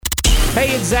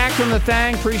Hey, it's Zack from the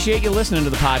Thang. Appreciate you listening to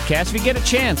the podcast. If you get a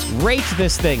chance, rate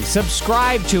this thing,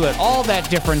 subscribe to it, all that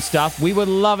different stuff. We would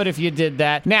love it if you did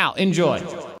that. Now, enjoy.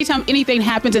 Anytime anything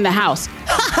happens in the house,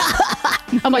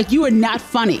 I'm like, you are not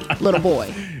funny, little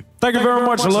boy. Thank you very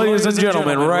much, ladies and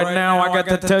gentlemen. Right now, I got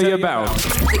to tell you about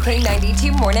the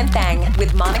K92 Morning Thang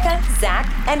with Monica,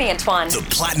 Zack, and Antoine. The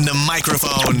platinum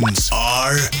microphones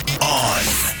are on.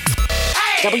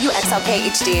 WXLK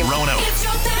HD. Roanoke. It's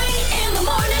your thing in the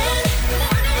morning.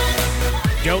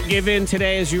 Don't give in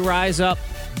today as you rise up.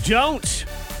 Don't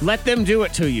let them do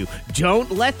it to you. Don't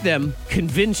let them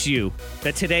convince you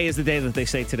that today is the day that they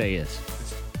say today is.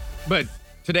 But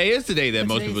today is the day that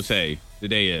most people say the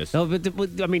day is. No,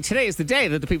 but I mean, today is the day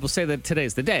that the people say that today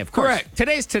is the day. Of course. Correct.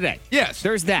 Today's today. Yes.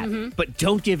 There's that. Mm-hmm. But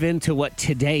don't give in to what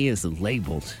today is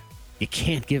labeled. You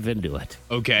can't give in to it.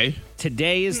 Okay.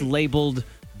 Today is labeled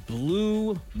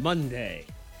Blue Monday.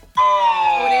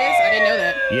 Oh, it is? I didn't know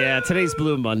that. Yeah, today's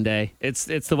Blue Monday. It's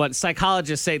the one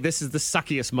psychologists say this is the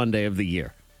suckiest Monday of the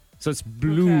year. So it's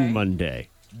Blue Okay. Monday.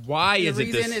 Why The is it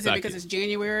reason this is it because it's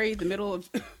January, the middle of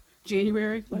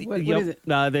January? Like, what is it?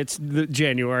 That's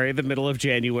January, the middle of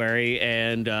January,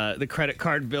 and the credit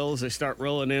card bills, they start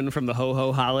rolling in from the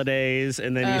ho-ho holidays,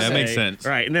 and then you That say, makes sense.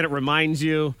 Right, and then it reminds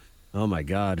you, oh my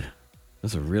God,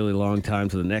 that's a really long time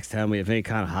to the next time we have any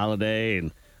kind of holiday,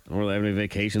 and I don't really have any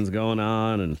vacations going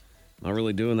on, and not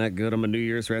really doing that good on my New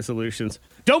Year's resolutions.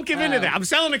 Don't give in to that. I'm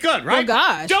selling it good, right? Oh,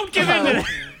 gosh. Don't give in to that.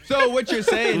 So what you're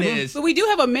saying is, But we do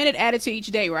have a minute added to each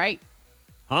day, right?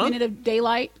 Huh? Minute of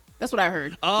daylight. That's what I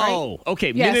heard. Oh, right?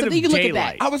 okay. Yeah, Minute so of you can look at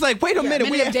daylight. that. I was like, wait a minute.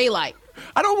 Minute of daylight.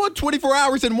 I don't want 24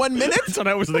 hours in 1 minute. That's what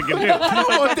I was thinking, too. I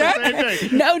don't want that.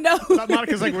 No.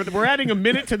 Monica's like, we're adding a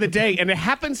minute to the day, and it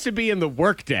happens to be in the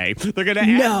work day. They're going to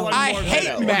add No. one I more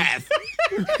hate minute. math.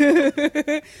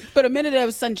 But a minute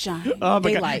of sunshine, Oh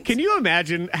my daylight. God. Can you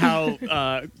imagine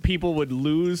how people would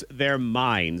lose their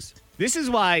minds? This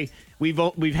is why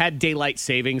we've had daylight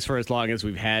savings for as long as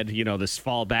we've had, this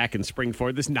fall back and spring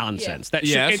forward. This nonsense.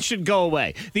 It should go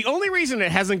away. The only reason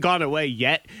it hasn't gone away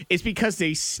yet is because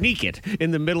they sneak it in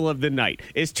the middle of the night.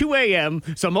 It's 2 a.m.,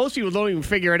 so most people don't even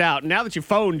figure it out. Now that your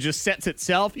phone just sets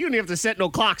itself, you don't even have to set no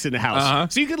clocks in the house. Uh-huh.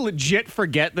 So you could legit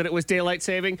forget that it was daylight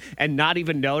saving and not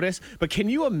even notice. But can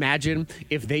you imagine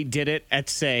if they did it at,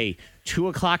 say, 2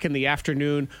 o'clock in the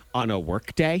afternoon on a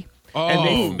work day?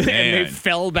 And they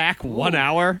fell back 1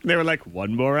 hour. They were like,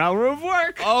 1 more hour of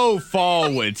work. Oh,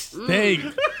 fall would stink.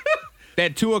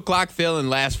 That 2 o'clock feeling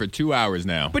lasts for 2 hours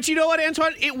now. But you know what,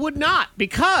 Antoine? It would not,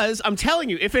 because I'm telling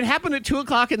you, if it happened at 2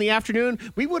 o'clock in the afternoon,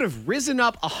 we would have risen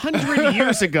up 100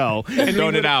 years ago and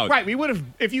thrown it out. Right, we would have.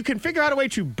 If you can figure out a way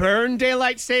to burn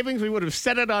daylight savings, we would have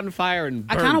set it on fire and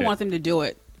I burned kind of it. want them to do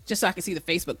it just so I can see the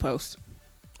Facebook post.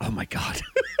 Oh my God!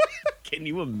 Can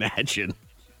you imagine?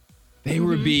 They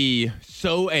would be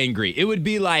so angry. It would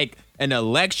be like an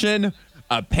election,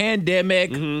 a pandemic,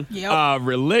 Yep.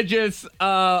 religious,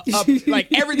 like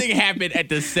everything happened at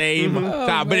the same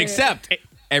time. But man. except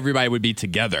everybody would be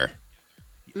together.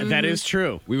 That is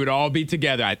true. We would all be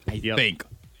together, I think.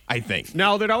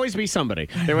 No, there'd always be somebody.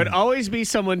 There would always be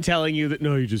someone telling you that,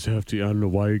 no, you just have to, I don't know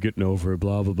why you're getting over it,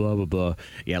 blah, blah, blah, blah, blah.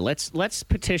 Yeah, let's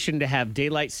petition to have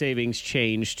daylight savings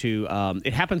changed to,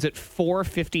 it happens at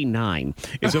 4:59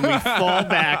 is when we fall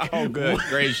back. Oh, good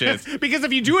gracious. Because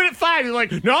if you do it at 5, you're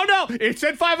like, no, it's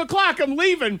at 5 o'clock, I'm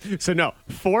leaving. So no,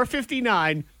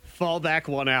 4:59, fall back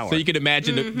 1 hour. So you can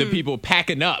imagine the people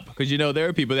packing up, because there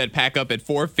are people that pack up at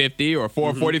 4:50 or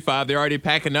 4:45. They're already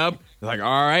packing up. They're like,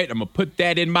 all right, I'm going to put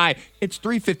that in it's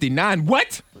 3:59.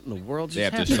 What? in the world just They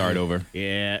have happened? to start over.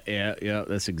 Yeah.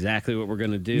 That's exactly what we're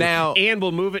going to do. Now- and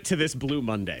we'll move it to this Blue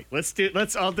Monday.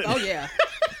 Let's all do. Oh, yeah.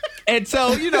 And so,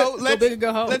 let's, big and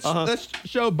go home. let's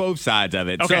show both sides of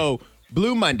it. Okay. So,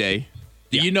 Blue Monday,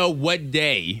 do you know what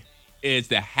day is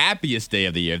the happiest day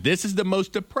of the year? This is the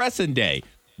most depressing day.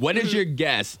 What is your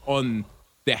guess on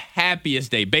the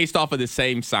happiest day based off of the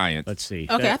same science? Let's see.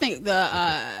 Okay, I think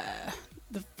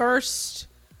the first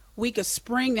week of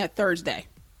spring, that Thursday.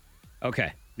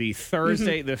 Okay. The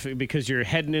Thursday, because you're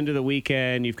heading into the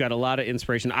weekend, you've got a lot of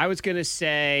inspiration. I was going to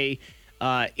say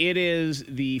it is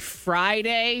the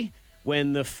Friday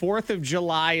when the 4th of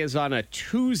July is on a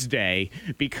Tuesday,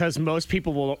 because most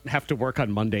people won't have to work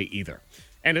on Monday either.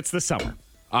 And it's the summer.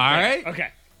 All right. Okay.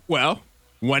 Well,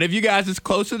 one of you guys is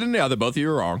closer than the other. Both of you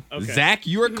are wrong. Okay. Zach,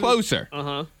 you are closer.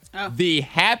 Oh. The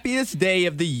happiest day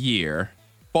of the year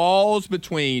falls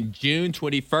between June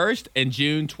 21st and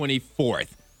June 24th.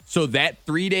 So that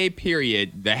 3-day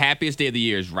period, the happiest day of the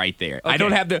year is right there. Okay. I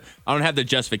don't have the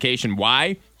justification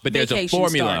why, but there's a Vacation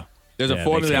formula. start. There's a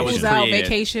formula that was Schools out, created.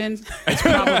 vacations. It's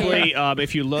probably,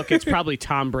 if you look, it's probably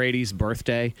Tom Brady's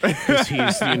birthday because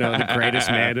he's, the greatest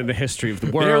man in the history of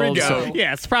the world. Here we go. So,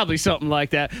 yeah, it's probably something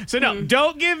like that. So, no,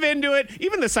 don't give into it.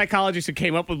 Even the psychologist who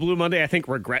came up with Blue Monday, I think,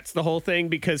 regrets the whole thing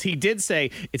because he did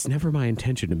say, it's never my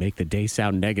intention to make the day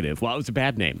sound negative. Well, it was a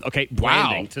bad name. Okay,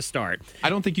 branding to start. I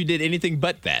don't think you did anything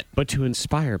but that. But to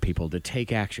inspire people to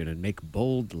take action and make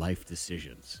bold life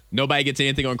decisions. Nobody gets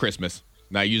anything on Christmas.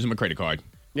 Now use them a credit card.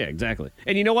 Yeah, exactly.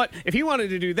 And you know what? If he wanted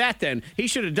to do that, then he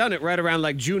should have done it right around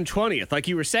like June 20th, like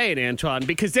you were saying, Antoine,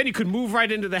 because then you could move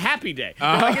right into the happy day.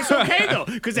 Like, it's okay, though,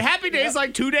 because the happy day is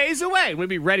like 2 days away. We'd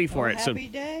be ready for it. Happy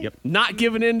day. Yep, not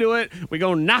giving into it. We're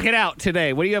going to knock it out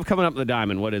today. What do you have coming up in the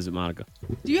diamond? What is it, Monica?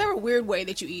 Do you have a weird way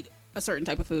that you eat a certain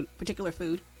type of food, particular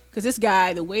food? Because this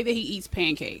guy, the way that he eats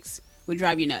pancakes would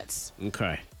drive you nuts.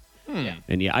 Okay. Yeah.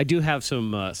 And I do have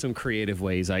some creative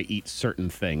ways I eat certain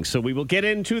things. So we will get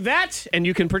into that, and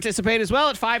you can participate as well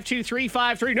at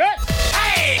 52353 nuts.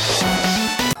 Hey!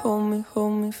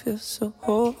 Hold me, feel so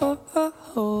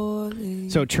holy.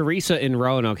 So Teresa in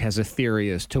Roanoke has a theory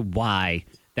as to why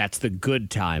that's the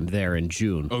good time there in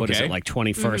June. What is Okay. it, like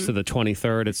 21st to the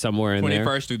 23rd? It's somewhere in there.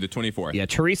 21st through the 24th. Yeah,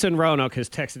 Teresa in Roanoke has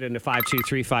texted into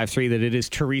 52353 that it is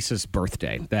Teresa's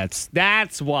birthday.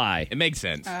 That's why. It makes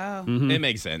sense. Oh. It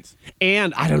makes sense.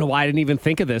 And I don't know why I didn't even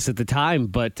think of this at the time,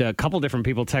 but a couple different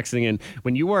people texting in.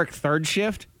 When you work third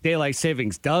shift, daylight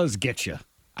savings does get you.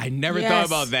 I never Yes. thought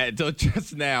about that until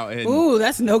just now. And Ooh,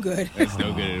 that's no good. it's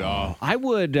no good at all.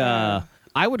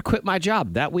 I would quit my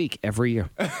job that week every year.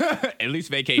 At least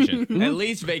vacation. At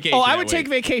least vacation. Oh, I that would take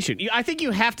week. vacation. I think you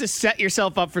have to set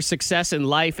yourself up for success in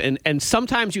life, and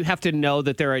sometimes you have to know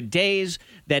that there are days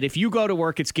that if you go to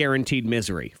work, it's guaranteed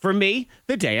misery. For me,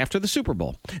 the day after the Super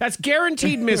Bowl. That's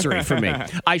guaranteed misery for me.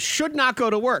 I should not go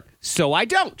to work, so I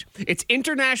don't. It's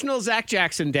International Zack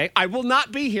Jackson Day. I will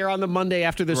not be here on the Monday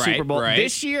after the Super Bowl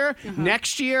this year,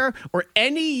 next year, or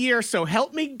any year, so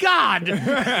help me God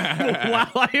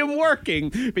while I am working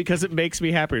because it makes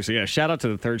me happier. So, yeah, shout out to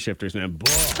the third shifters, man.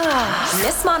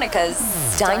 Miss Monica's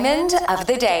Diamond of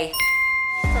the Day.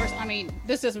 First,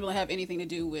 this doesn't really have anything to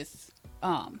do with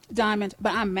Diamond,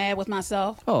 but I'm mad with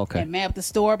myself. Oh, okay. And mad with the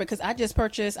store because I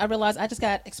realized I just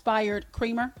got expired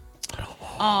creamer.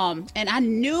 And I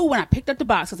knew when I picked up the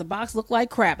box, because the box looked like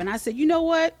crap. And I said, you know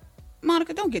what,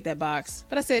 Monica, don't get that box.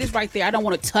 But I said, it's right there. I don't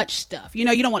want to touch stuff. You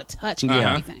don't want to touch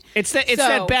anything. It's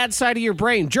that bad side of your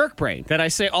brain, jerk brain, that I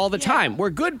say all the time, where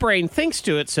good brain thinks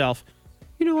to itself,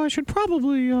 I should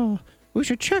probably, we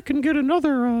should check and get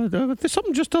another,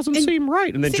 something just doesn't seem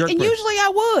right. And then jerk brain.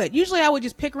 Usually I would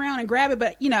just pick around and grab it.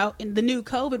 But, in the new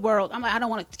COVID world, I'm like, I don't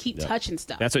want to keep touching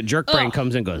stuff. That's what jerk brain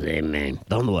comes in and goes, hey, man,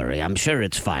 don't worry. I'm sure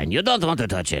it's fine. You don't want to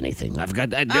touch anything. I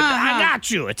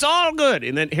got you. It's all good.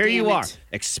 And then here you are,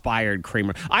 expired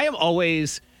creamer. I am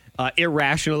always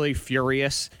irrationally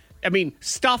furious.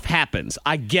 Stuff happens.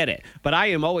 I get it. But I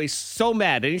am always so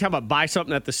mad. Anytime I buy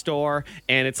something at the store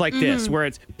and it's like this, where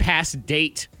it's past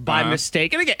date by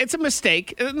mistake. And again, it's a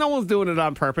mistake. No one's doing it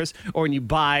on purpose. Or when you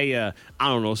buy,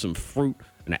 some fruit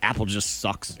and the apple just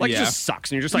sucks. It just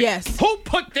sucks. And you're just like, who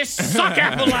put this suck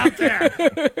apple out there?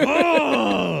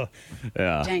 Oh!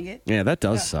 Yeah. Dang it. Yeah, that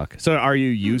does suck. So are you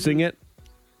using it?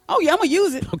 Oh, yeah, I'm going to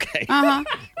use it. Okay. I'm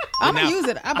going to use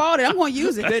it. I bought it. I'm going to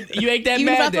use it. You ain't that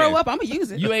Even mad if I throw up, I'm going to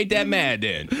use it. You ain't that mad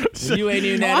then. You ain't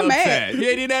even that I'm upset. mad. You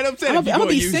ain't even that upset. I'm going to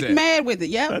be sick mad with it.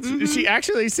 Yeah. She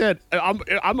actually said, I'm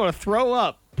going to throw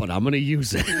up, but I'm going to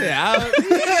use it. Yeah,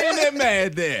 you ain't that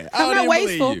mad then. I don't not even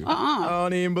wasteful. believe you. I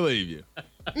don't even believe you.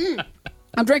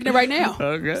 I'm drinking it right now.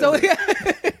 Okay. So,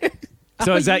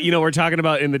 So is that, we're talking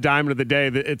about in the Diamond of the Day,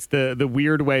 that it's the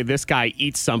weird way this guy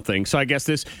eats something. So I guess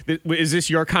is this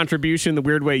your contribution? The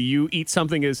weird way you eat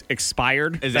something is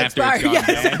expired? Is after it's gone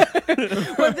bad?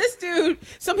 Well, this dude,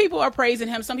 some people are praising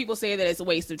him. Some people say that it's a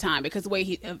waste of time because the way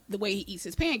he eats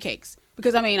his pancakes.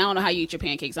 Because, I don't know how you eat your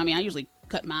pancakes. I usually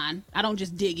cut mine. I don't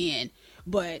just dig in.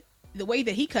 But the way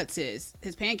that he cuts his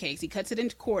pancakes, he cuts it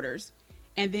into quarters.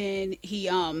 And then he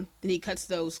cuts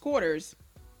those quarters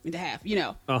into half,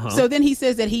 So then he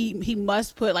says that he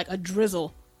must put like a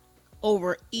drizzle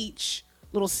over each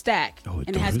little stack, and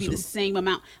it has to be the same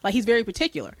amount. Like, he's very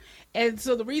particular. And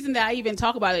so the reason that I even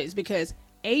talk about it is because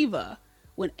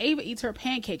when Ava eats her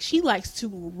pancakes, she likes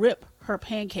to rip her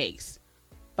pancakes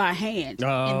by hand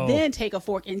and then take a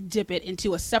fork and dip it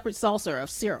into a separate saucer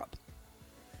of syrup.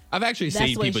 I've actually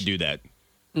seen people do that.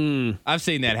 I've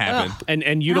seen that happen.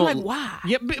 And you I'm don't like, why?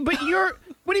 Yeah, but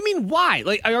What do you mean, why?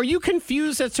 Like, are you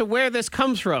confused as to where this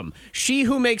comes from? She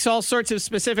who makes all sorts of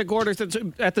specific orders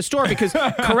at the store, because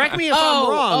correct me if I'm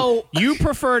wrong, you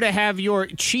prefer to have your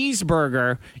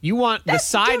cheeseburger, you want the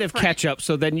side of ketchup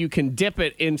so then you can dip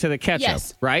it into the ketchup,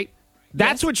 right?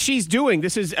 That's what she's doing.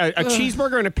 This is a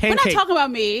cheeseburger and a pancake. We're not talking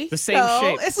about me. The same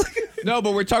shape. No,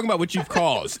 but we're talking about what you've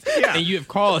caused. And you have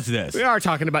caused this. We are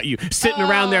talking about you sitting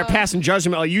around there passing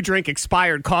judgment while you drink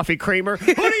expired coffee creamer.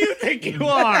 Who do you think you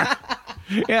are?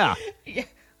 Yeah.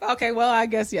 Okay, well, I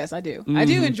guess, yes, I do. I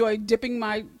do enjoy dipping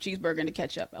my cheeseburger into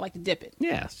ketchup. I like to dip it.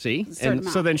 Yeah, see? And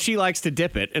so then she likes to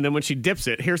dip it, and then when she dips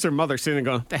it, here's her mother sitting there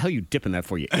going, what the hell are you dipping that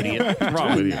for, you idiot? What's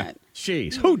wrong with you?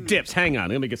 Jeez. Who dips? Hang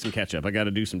on. Let me get some ketchup. I got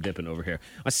to do some dipping over here.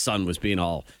 My son was being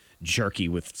all jerky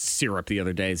with syrup the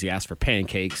other day as he asked for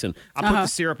pancakes, and I put the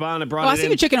syrup on and brought it in. I see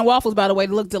your chicken and waffles, by the way.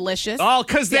 They look delicious. Oh,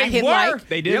 because they were.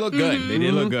 They did look good. They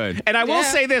did look good. And I will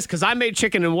say this, because I made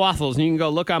chicken and waffles, and you can go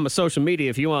look on my social media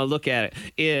if you want to look at it,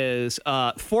 is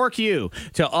fork you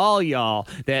to all y'all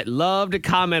that love to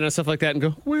comment and stuff like that and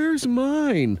go, where's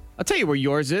mine? I'll tell you where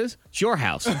yours is. It's your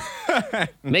house.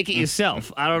 Make it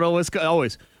yourself. I don't know what's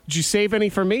always. Did you save any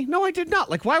for me? No, I did not.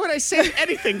 Like, why would I save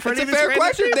anything for any of these random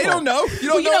question. people? They don't know.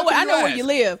 You know what? I know where you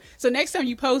live. So next time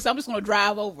you post, I'm just going to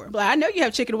drive over. But I know you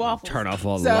have chicken and waffles. Turn off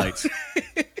all the lights.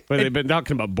 But they've been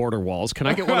talking about border walls. Can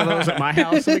I get one of those at my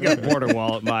house? We got a border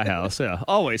wall at my house. Yeah,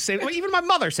 always say. Well, even my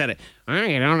mother said it. Oh,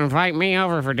 you don't invite me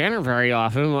over for dinner very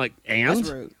often. I'm like, and that's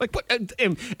rude. Like, what?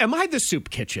 Am I the soup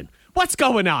kitchen? What's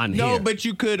going on here? No, but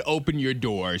you could open your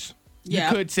doors. You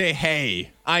could say,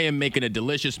 hey, I am making a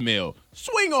delicious meal.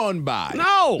 Swing on by.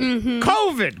 No.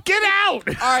 COVID. Get out.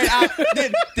 All right.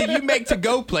 Then you make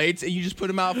to-go plates and you just put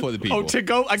them out for the people. Oh,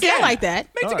 to-go? Again. Yeah, I like that.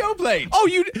 Make to-go plates. Oh,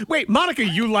 wait, Monica,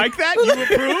 you like that? You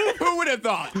approve? Who would have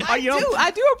thought?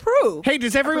 I do approve. Hey,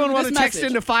 does everyone want to text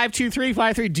into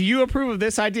 52353? Do you approve of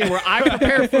this idea where I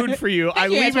prepare food for you, I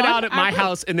leave it out at my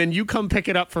house, and then you come pick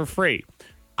it up for free?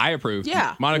 I approve.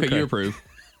 Yeah. Monica, you approve.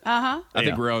 Uh-huh. I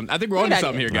think we're on to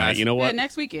something here, guys. Right, you know what? Yeah,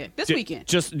 next weekend. This weekend.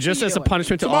 Just as a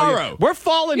punishment to tomorrow. all you. We're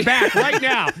falling back right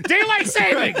now. Daylight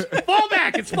savings. Fall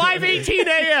back. It's 5:18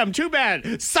 a.m. Too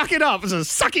bad. Suck it up. It's a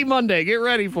sucky Monday. Get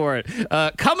ready for it.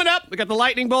 Coming up, we got the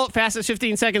lightning bolt. Fastest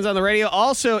 15 seconds on the radio.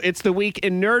 Also, it's the week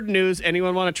in nerd news.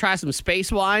 Anyone want to try some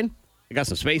space wine? I got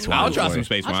some space wine. I'll try some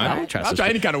space wine. I'll try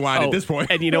any kind of wine at this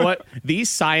point. And you know what? These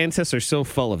scientists are so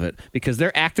full of it because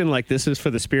they're acting like this is for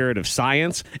the spirit of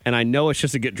science, and I know it's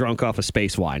just to get drunk off of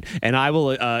space wine. And I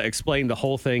will explain the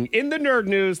whole thing in the nerd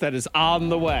news that is on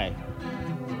the way.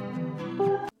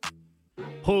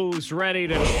 Who's ready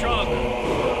to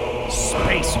chug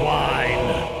space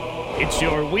wine? It's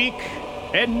your week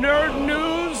in nerd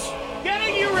news.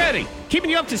 Getting you ready.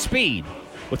 Keeping you up to speed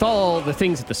with all the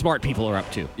things that the smart people are up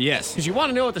to. Yes. Because you want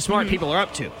to know what the smart people are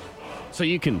up to. So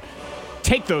you can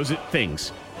take those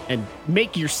things and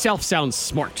make yourself sound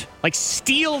smart. Like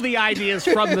steal the ideas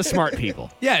from the smart people.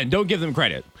 Yeah, and don't give them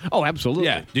credit. Oh, absolutely.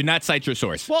 Yeah, do not cite your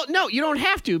source. Well, no, you don't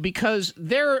have to because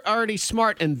they're already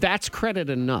smart and that's credit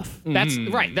enough. That's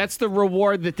right. That's the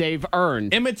reward that they've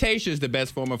earned. Imitation is the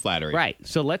best form of flattery. Right.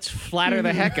 So let's flatter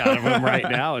the heck out of them right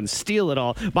now and steal it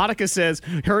all. Monica says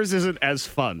hers isn't as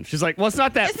fun. She's like, well, it's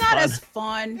not that fun. It's not as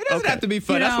fun. It doesn't have to be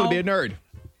fun. That's what to be a nerd.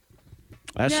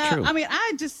 That's true. I mean,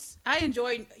 I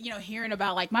enjoy, hearing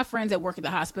about, like, my friends that work at the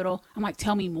hospital. I'm like,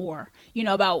 tell me more,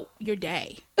 about your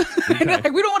day. Okay.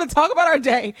 Like, we don't want to talk about our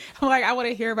day. I'm like, I want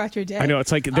to hear about your day. I know.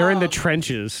 It's like they're in the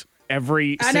trenches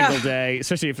every single day,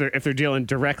 especially if they're dealing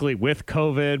directly with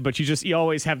COVID, but you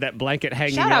always have that blanket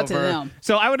hanging over. Shout out to them.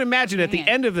 So I would imagine at the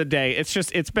end of the day,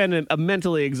 it's been a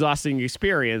mentally exhausting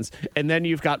experience. And then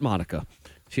you've got Monica.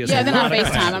 Then on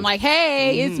FaceTime, I'm like,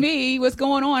 hey, it's me. What's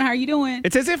going on? How are you doing?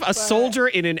 It's as if a soldier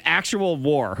in an actual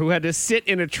war who had to sit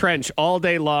in a trench all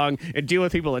day long and deal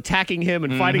with people attacking him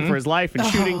and fighting for his life and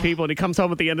shooting people. And he comes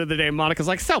home at the end of the day and Monica's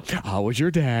like, so, how was your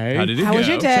day? How did it go? How was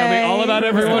your day? Tell me all about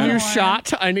everyone you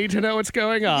shot. I need to know what's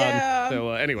going on. Yeah.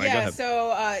 So anyway, go ahead.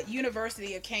 So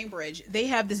University of Cambridge, they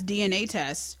have this DNA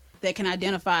test that can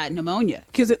identify pneumonia.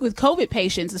 Because with COVID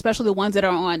patients, especially the ones that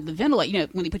are on the ventilator,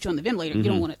 when they put you on the ventilator,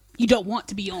 you don't want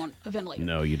to be on a ventilator.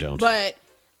 No, you don't. But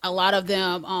a lot of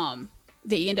them,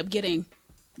 they end up getting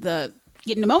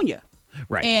pneumonia.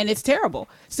 Right. And it's terrible.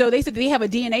 So they said they have a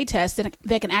DNA test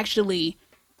that can actually,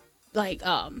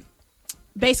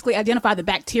 basically identify the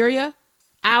bacteria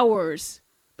hours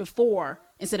before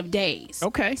instead of days.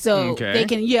 Okay. So they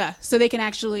can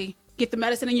actually get the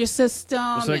medicine in your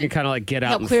system. So they can kind of like get out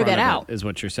help in clear front that of out. it, is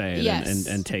what you're saying, Yes.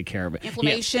 and take care of it.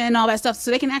 Inflammation, all that stuff,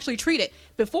 so they can actually treat it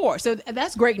before. So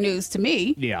that's great news to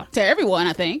me. Yeah. To everyone,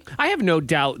 I think. I have no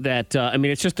doubt that,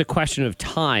 it's just a question of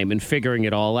time and figuring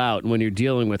it all out. And when you're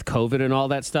dealing with COVID and all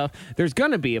that stuff, there's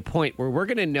going to be a point where we're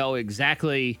going to know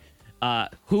exactly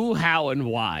who, how, and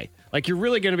why. Like, you're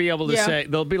really going to be able to say,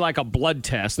 there'll be like a blood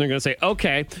test, and they're going to say,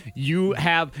 okay, you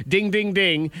have ding, ding,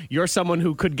 ding. You're someone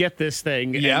who could get this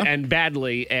thing and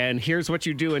badly, and here's what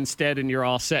you do instead, and you're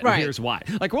all set, and here's why.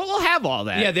 Like, we'll have all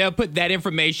that. Yeah, they'll put that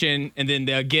information, and then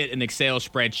they'll get an Excel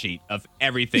spreadsheet of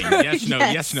everything. Yes, no,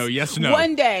 yes, no, yes, no.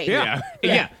 One day.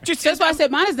 Yeah. Just that's why I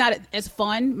said mine is not as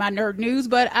fun, my nerd news,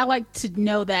 but I like to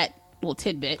know that little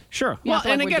tidbit. Sure. You know, Well, I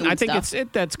feel and like we're again, I doing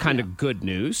think that's kind of good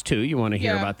news, too. You want to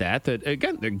hear about that. That,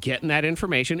 again, they're getting that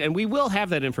information, and we will have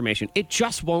that information. It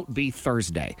just won't be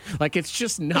Thursday. Like, it's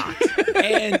just not.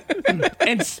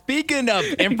 And speaking of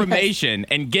information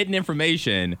and getting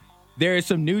information, there is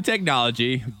some new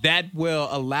technology that will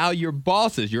allow your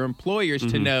bosses, your employers,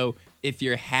 to know if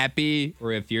you're happy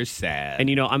or if you're sad. And,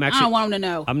 I'm actually... I don't want them to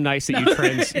know. I'm nice that you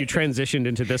transitioned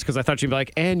into this, because I thought you'd be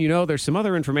like, and, there's some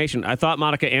other information. I thought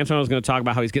Monica Antoine was going to talk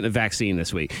about how he's getting the vaccine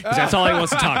this week, because that's all he wants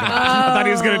to talk about. I thought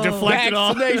he was going to deflect it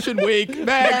all. Vaccination week.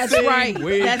 That's right.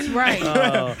 Week. That's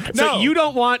right. So you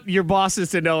don't want your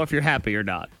bosses to know if you're happy or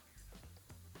not?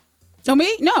 So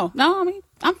me? No,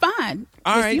 I'm fine.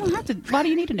 All right. You don't have to. Why do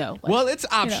you need to know? Well, it's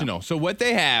optional. So what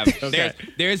they have,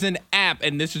 there's an app,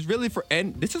 and this is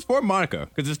for Monica,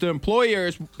 because it's the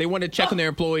employers. They want to check on their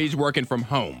employees working from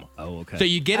home. Oh, okay. So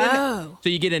you get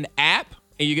an app,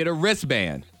 and you get a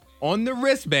wristband. On the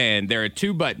wristband, there are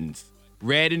two buttons,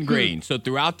 red and green. So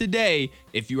throughout the day,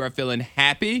 if you are feeling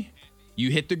happy, you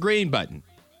hit the green button.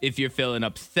 If you're feeling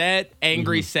upset,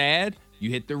 angry, sad,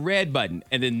 you hit the red button.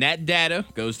 And then that data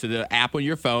goes to the app on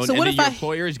your phone, and then your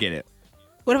employers get it.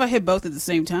 What if I hit both at the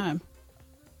same time?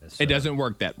 It doesn't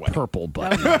work that way. Purple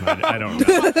button. I don't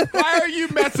know. Why are you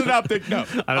messing up the... No.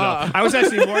 I don't know. I was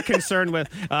actually more concerned with...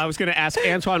 I was going to ask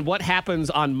Antoine, what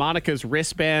happens on Monica's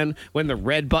wristband when the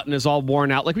red button is all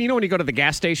worn out? Like, when you go to the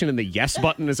gas station and the yes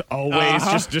button is always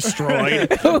just destroyed?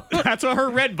 That's what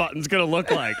her red button's going to look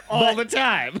like all the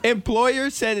time.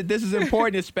 Employers said that this is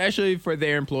important, especially for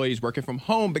their employees working from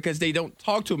home, because they don't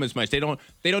talk to them as much. They don't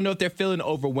know if they're feeling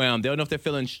overwhelmed. They don't know if they're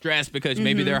feeling stressed because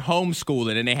maybe they're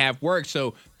homeschooling and they have work.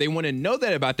 So they want to know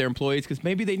that about their employees, because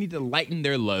maybe they need to lighten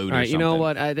their load. All right, or something. you know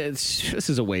what? This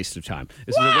is a waste of time.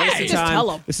 This is a waste of Just time.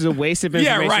 tell 'em. This is a waste of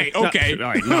information. Yeah, right. Okay. No,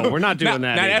 all right. No, we're not doing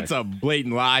that. Now either. that's a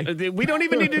blatant lie. We don't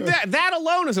even need to do that. That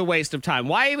alone is a waste of time.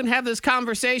 Why even have this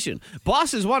conversation?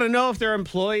 Bosses want to know if their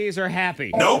employees are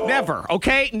happy. Nope. Never.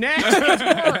 Okay? Next.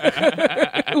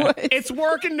 It's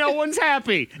work and no one's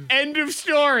happy. End of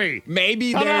story.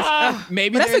 Maybe But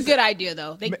that's a good idea,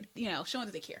 though. They, showing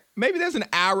that they care. Maybe there's an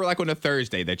hour like on a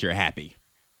Thursday that you're happy.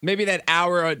 Maybe that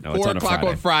hour at 4 o'clock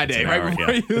on Friday, right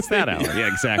before you It's that hour. Yeah,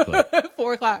 exactly.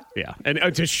 4 o'clock. Yeah, and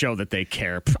to show that they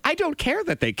care. I don't care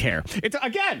that they care. It's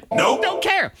again, Nope. don't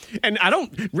care. And I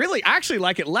don't really actually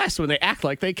like it less when they act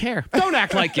like they care. Don't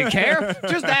act like you care.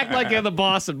 Just act like you're the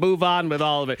boss and move on with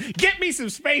all of it. Get me some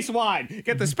space wine.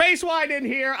 Get the space wine in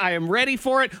here. I am ready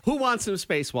for it. Who wants some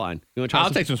space wine? You want to try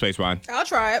I'll take some space wine. I'll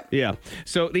try it. Yeah.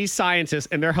 So these scientists,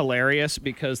 and they're hilarious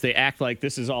because they act like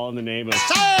this is all in the name of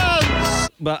science.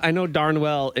 But I know darn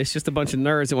well it's just a bunch of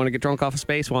nerds that want to get drunk off of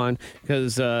space wine,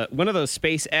 because one of those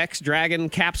SpaceX Dragon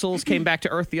capsules came back to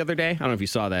Earth the other day. I don't know if you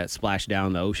saw that splash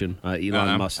down the ocean.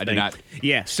 Elon Musk I thing. did not.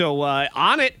 Yeah. So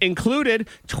on it included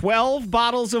 12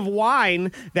 bottles of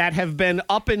wine that have been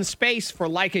up in space for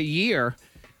like a year.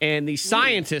 And the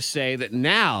scientists say that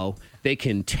now they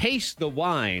can taste the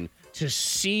wine to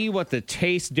see what the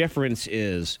taste difference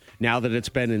is now that it's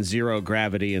been in zero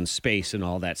gravity and space and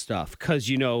all that stuff.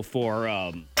 Because,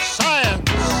 for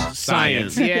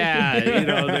science. Yeah.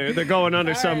 They're going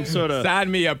under some sort of...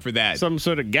 Sign me up for that. Some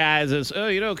sort of guise as,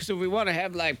 because if we want to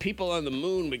have like people on the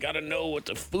moon, we got to know what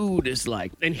the food is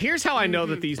like. And here's how I know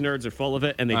that these nerds are full of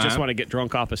it and they just want to get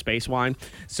drunk off of space wine.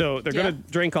 So they're going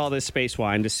to drink all this space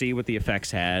wine to see what the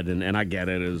effects had. And I get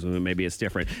it. Maybe it's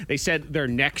different. They said their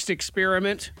next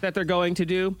experiment that they're going to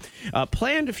do,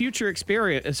 planned future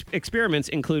experiments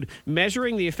include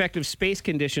measuring the effect of space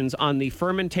conditions on the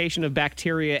fermentation of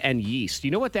bacteria and yeast.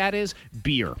 You know what that is?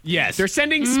 Beer. Yes. They're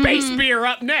sending space beer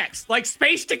up next. Like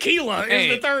space tequila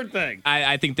is the third thing.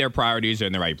 I think their priorities are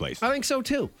in the right place. I think so,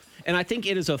 too. And I think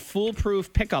it is a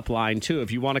foolproof pickup line, too,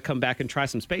 if you want to come back and try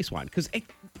some space wine. Because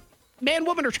man,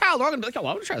 woman, or child, I'm going to be like, oh,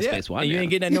 I want to try the space wine. And you ain't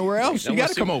getting that nowhere else. You got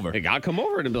to come over. You got to come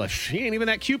over and be like, she ain't even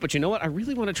that cute, but you know what? I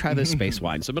really want to try this space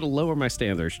wine, so I'm going to lower my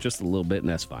standards just a little bit, and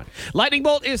that's fine. Lightning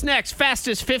Bolt is next.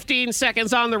 Fastest 15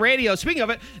 seconds on the radio. Speaking of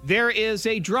it, there is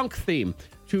a drunk theme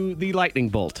to the Lightning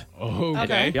Bolt.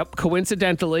 Okay. Yep.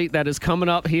 Coincidentally, that is coming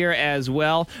up here as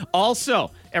well. Also,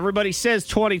 everybody says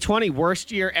 2020,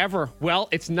 worst year ever. Well,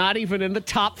 it's not even in the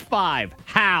top 5.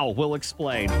 How? We'll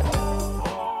explain.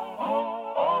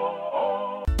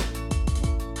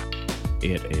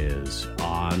 It is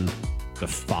on the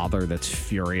father that's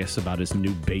furious about his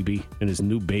new baby and his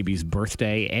new baby's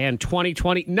birthday and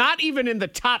 2020, not even in the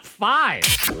top 5.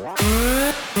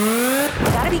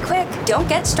 Gotta be quick. Don't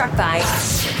get struck by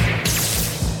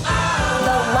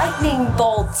the lightning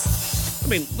bolt. I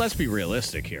mean, let's be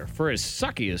realistic here. For as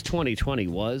sucky as 2020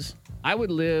 was, I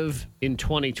would live in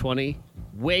 2020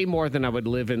 way more than I would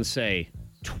live in, say,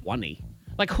 20.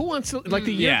 Like, who wants to, like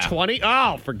the year 20?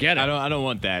 Oh, forget it. I don't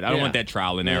want that. I don't want that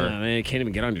trial and error. Man, you can't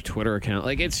even get on your Twitter account.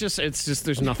 Like, it's just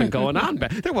there's nothing going on.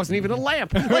 There wasn't even a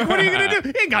lamp. Like, what are you going to do?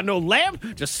 You ain't got no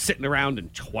lamp. Just sitting around in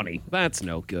 20. That's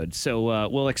no good. So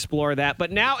we'll explore that.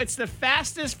 But now it's the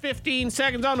fastest 15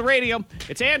 seconds on the radio.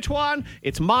 It's Antoine.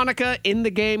 It's Monica in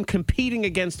the game, competing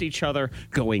against each other,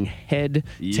 going head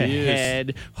to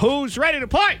head. Who's ready to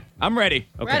play? I'm ready.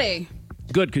 Okay. Ready.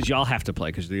 Good, because y'all have to play,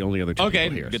 because you're the only other two people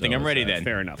here. Good thing I'm ready then.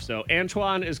 Fair enough. So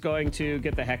Antoine is going to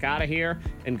get the heck out of here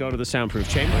and go to the soundproof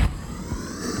chamber.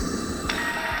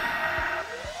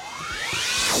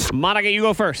 Monica, you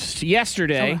go first.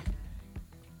 Yesterday,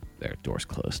 there, door's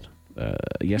closed.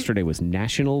 Yesterday was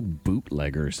National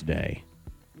Bootleggers Day.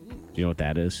 Do you know what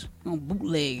that is?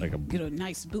 Bootleg. Get a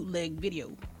nice bootleg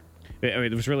video. I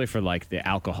mean, it was really for like the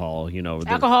alcohol, you know.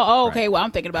 Alcohol. Oh, okay. Well,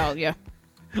 I'm thinking about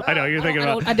I know you're thinking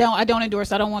about. I don't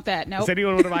endorse. I don't want that. No. Does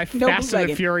anyone want to buy Fast and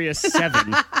the Furious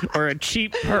 7 or a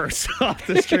cheap purse off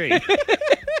the street?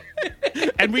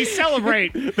 And we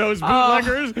celebrate those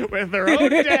bootleggers with their own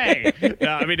day. No,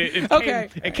 I mean,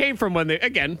 it came from when they,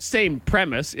 again, same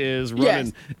premise is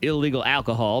running illegal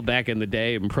alcohol back in the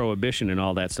day and prohibition and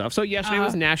all that stuff. So yesterday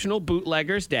was National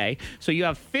Bootleggers Day. So you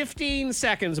have 15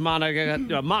 seconds,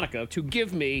 Monica, to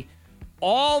give me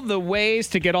all the ways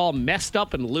to get all messed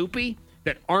up and loopy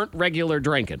that aren't regular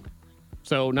drinking.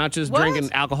 So not just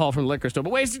drinking alcohol from the liquor store, but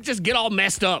ways to just get all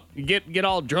messed up. Get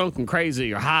all drunk and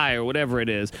crazy or high or whatever it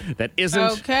is that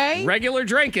isn't regular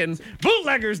drinking.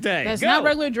 Bootleggers Day. That's not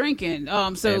regular drinking.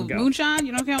 So moonshine,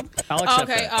 you don't count? I'll accept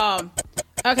that.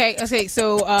 Okay.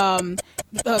 So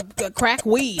crack,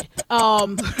 weed,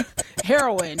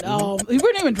 heroin.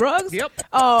 We're naming drugs. Yep.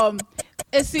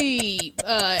 Let's see,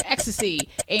 ecstasy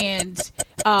and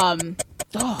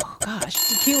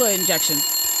tequila injection.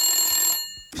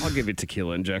 I'll give you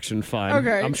tequila injection. Fine.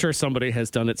 Okay. I'm sure somebody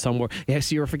has done it somewhere. Yeah,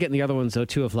 so you were forgetting the other ones, though,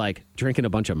 too, of like drinking a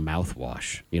bunch of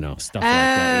mouthwash, stuff like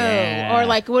that. Yeah. Or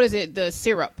like, what is it? The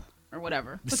syrup or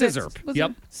whatever. Scissor.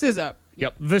 Yep. Scissor.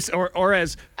 Yep. This or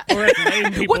as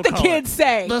lame people what the call kids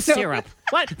say. The syrup.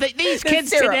 What? These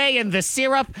kids today and the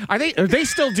syrup, are they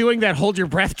still doing that hold your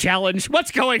breath challenge?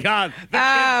 What's going on?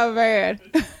 Oh, man.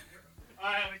 All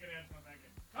right, we can answer back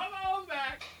in. Come on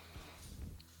back.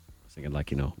 Thinking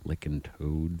like, licking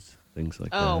toads, things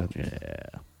like that.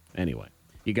 Yeah. Anyway,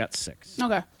 you got 6.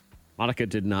 Okay. Monica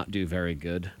did not do very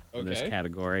good in this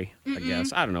category, I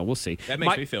guess. I don't know. We'll see. That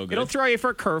makes me feel good. It'll throw you for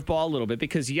a curveball a little bit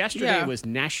because yesterday was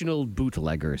National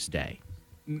Bootleggers Day.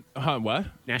 What?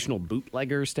 National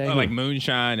Bootleggers Day. Oh, like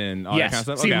moonshine and all that kind of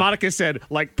stuff? See, Monica said,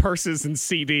 like purses and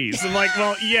CDs. I'm like,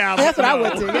 well, yeah. That's what I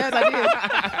went to. Yes, I did.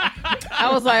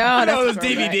 I was like, oh, that's those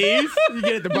DVDs you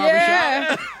get at the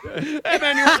barbershop. Hey,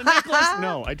 man, you want a necklace?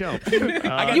 No, I don't.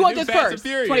 You want this first?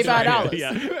 $25.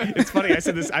 Yeah. It's funny. I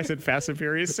said Fast and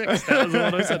Furious 6. That was the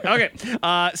one I said. Okay.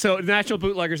 So National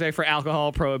Bootleggers Day for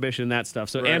alcohol, prohibition, that stuff.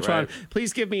 So Antoine,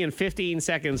 please give me in 15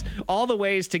 seconds all the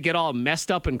ways to get all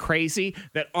messed up and crazy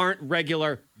that aren't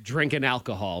regular drinking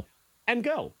alcohol. And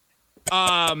go.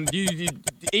 You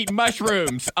eat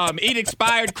mushrooms. Eat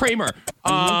expired creamer.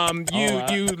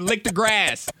 You lick the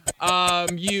grass.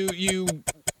 You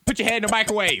put your head in the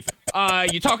microwave.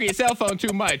 You talk on your cell phone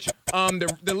too much.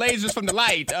 The lasers from the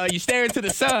light. You stare into the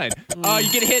sun.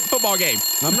 You get a hit football game.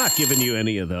 I'm not giving you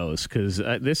any of those because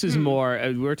this is more.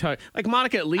 We're talking like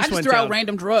Monica at least I just went threw down out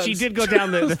random drugs. She did go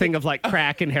down the thing of like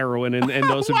crack and heroin, and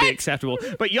those would be acceptable.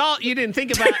 But you didn't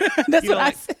think about That's what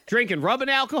I said. Drinking rubbing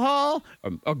alcohol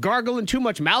or gargling too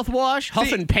much mouthwash,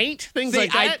 huffing paint, things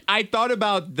like that. I thought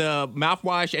about the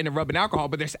mouthwash and the rubbing alcohol,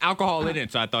 but there's alcohol in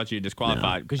it, so I thought you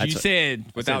disqualified because you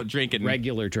said without drinking.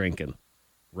 Regular drinking.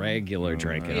 Regular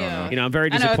drinking. Yeah. You know, I'm very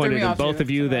I know, it threw disappointed me in off, both too. of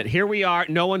you that here we are.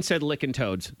 No one said licking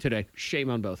toads today. Shame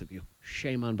on both of you.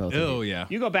 Shame on both of you. Oh, yeah.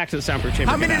 You go back to the soundproof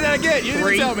chamber. How many did I get? You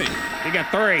didn't tell me. You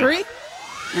got 3. 3?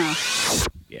 No.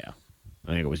 Yeah.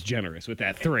 I think it was generous with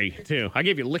that 3, too. I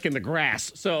gave you licking the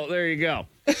grass. So there you go.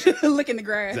 Licking the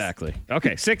grass. Exactly.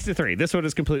 Okay, 6-3. This one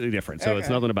is completely different, so it's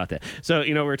nothing about that. So,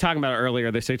 you know, we were talking about it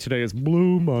earlier. They say today is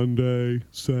Blue Monday.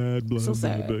 Sad, blah, So blah,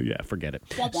 sad. blah. Yeah, forget it.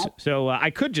 Womp womp. So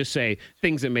I could just say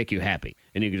things that make you happy,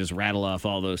 and you could just rattle off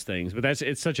all those things. But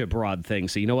it's such a broad thing.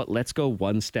 So you know what? Let's go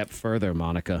one step further,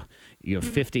 Monica. You have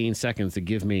 15 seconds to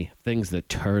give me things that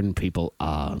turn people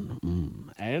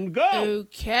on. And go.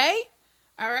 Okay.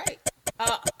 All right.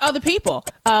 Other people,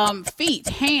 feet,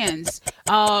 hands,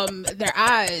 their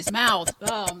eyes, mouth,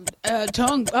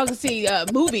 tongue. Let's see,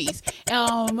 movies,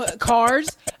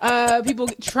 cars, people,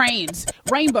 trains,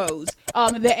 rainbows,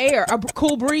 the air, a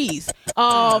cool breeze.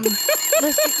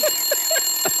 Let's see.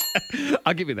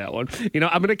 I'll give you that one. You know,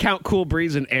 I'm going to count cool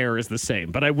breeze and air as the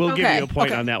same, but I will give you a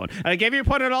point on that one. And I gave you a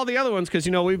point on all the other ones because,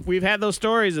 you know, we've had those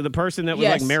stories of the person that was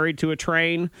like married to a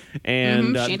train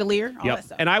and chandelier, all that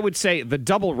stuff. And I would say the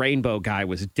double rainbow guy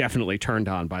was definitely turned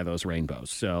on by those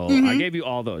rainbows. So I gave you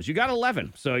all those. You got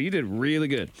 11, so you did really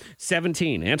good.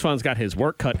 17. Antoine's got his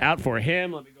work cut out for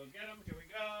him. Let me go get him. Here we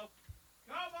go.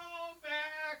 Come on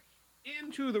back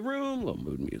into the room. A little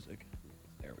mood music.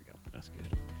 There we go. That's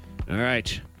good. All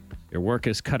right. Your work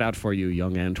is cut out for you,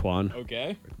 young Antoine.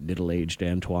 Okay. Middle-aged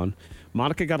Antoine.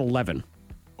 Monica got 11.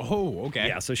 Oh, okay.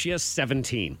 Yeah, so she has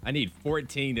 17. I need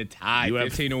 14 to tie, You have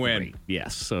 15 to win. 3.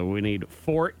 Yes, so we need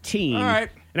 14. All right.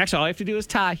 And actually, all you have to do is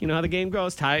tie. You know how the game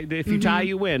goes. Tie. If you tie,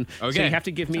 you win. Okay. So you have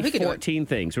to give me we can do it. 14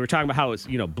 things. We were talking about how it's,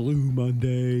 you know, Blue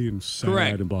Monday and sad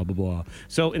Correct. and blah, blah, blah.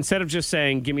 So instead of just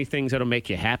saying, give me things that'll make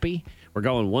you happy, we're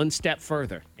going one step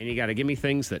further. And you got to give me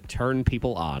things that turn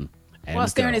people on. And While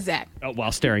staring go. at Zack. Oh,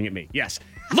 while staring at me. Yes.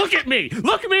 Look at me.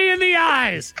 Look me in the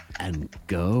eyes. And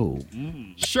go.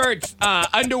 Shirts,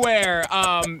 underwear,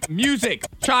 music,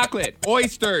 chocolate,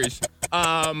 oysters,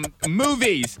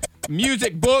 movies,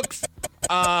 music, books,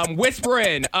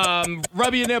 whispering,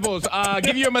 rubbing your nipples,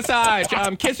 giving you a massage,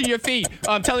 kissing your feet,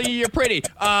 telling you you're pretty,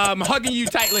 hugging you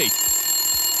tightly.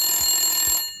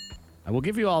 I will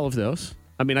give you all of those.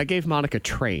 I mean, I gave Monica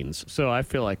trains, so I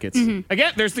feel like it's...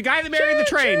 Again, there's the guy that married the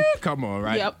train. Come on,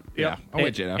 right? Yep. Yeah, I'm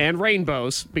with you now. And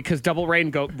rainbows, because double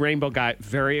rainbow guy,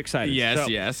 very excited. Yes, So,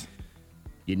 yes.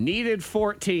 You needed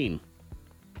 14.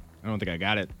 I don't think I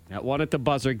got it. That one at the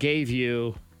buzzer gave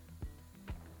you...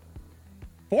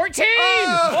 14!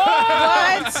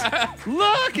 What?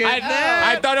 Look at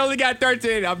that! I thought I only got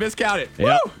 13. I miscounted.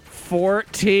 Yep.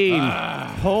 14.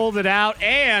 Pulled it out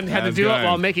and had to That's do it good.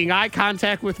 while making eye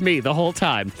contact with me the whole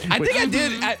time. I think I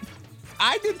did.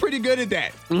 I did pretty good at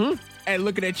that. And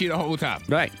looking at you the whole time.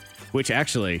 Right. Which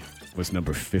actually was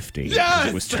number 15. Yes!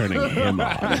 It was turning him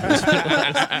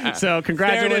on. So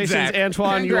congratulations, Zack.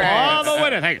 Antoine. You are Congrats. the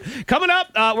winner. Thank you. Coming up,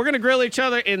 we're going to grill each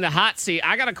other in the hot seat.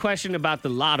 I got a question about the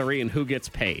lottery and who gets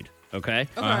paid. Okay?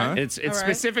 It's All right.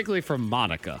 specifically for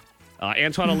Monica.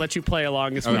 Antoine will let you play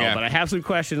along as well, Okay. but I have some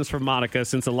questions for Monica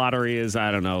since the lottery is,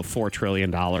 I don't know, $4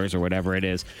 trillion or whatever it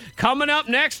is. Coming up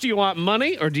next, do you want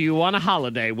money or do you want a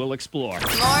holiday? We'll explore.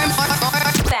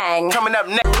 Thang. Coming up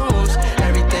next.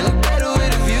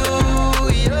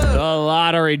 The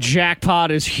lottery jackpot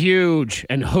is huge.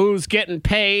 And who's getting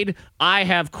paid? I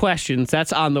have questions.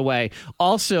 That's on the way.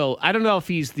 Also, I don't know if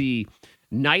he's the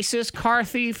nicest car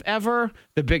thief ever,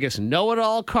 the biggest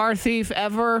know-it-all car thief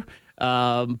ever,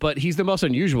 but he's the most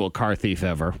unusual car thief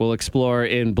ever. We'll explore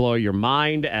in Blow Your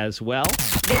Mind as well.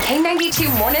 The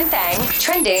K92 Morning Thang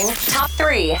trending top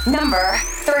 3. Number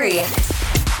 3.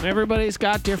 Everybody's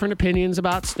got different opinions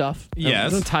about stuff. Yes.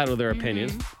 Everyone's entitled to their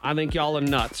opinion. I think y'all are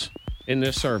nuts in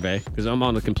this survey because I'm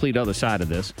on the complete other side of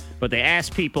this. But they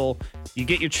asked people, you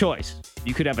get your choice.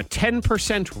 You could have a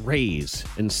 10% raise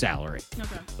in salary.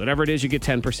 Okay. Whatever it is, you get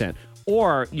 10%.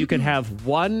 Or you could have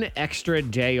one extra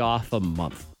day off a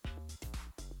month.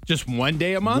 Just one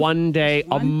day a month? One day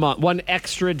a month. One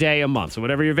extra day a month. So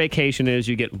whatever your vacation is,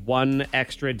 you get one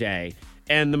extra day.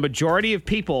 And the majority of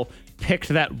people picked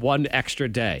that one extra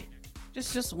day.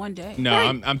 Just one day. No,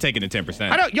 I'm taking the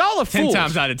 10%. I don't. Y'all are 10 fools.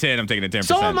 times out of 10, I'm taking the 10%.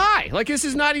 So am I. Like, this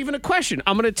is not even a question.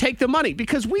 I'm going to take the money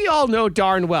because we all know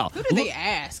darn well. Who do they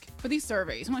ask for these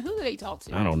surveys? I'm like, who do they talk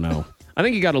to? I don't know. I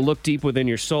think you got to look deep within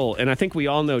your soul. And I think we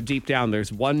all know deep down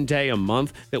there's one day a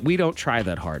month that we don't try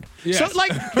that hard. Yes. So,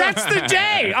 like, that's the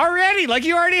day already. Like,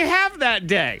 you already have that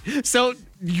day. So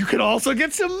you could also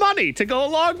get some money to go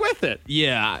along with it.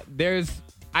 Yeah, there's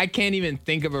I can't even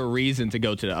think of a reason to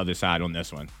go to the other side on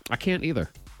this one. I can't either.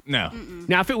 No.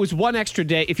 Now, if it was one extra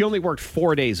day, if you only worked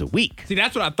 4 days a week. See,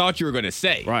 that's what I thought you were going to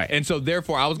say. Right. And so,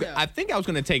 therefore, I think I was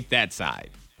going to take that side.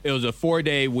 It was a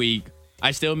 4-day week. I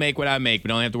still make what I make,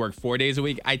 but only have to work 4 days a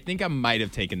week. I think I might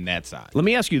have taken that side. Let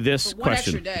me ask you this one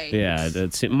question. extra day. Yeah,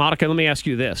 that's it. Monica, let me ask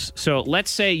you this. So let's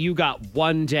say you got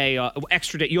 1 day,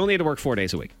 extra day. You only had to work 4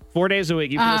 days a week. 4 days a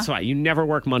week. That's fine. You never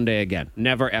work Monday again.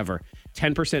 Never, ever.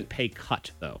 10% pay cut,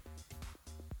 though.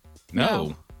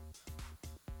 No.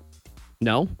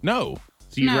 No? No.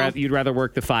 So you'd rather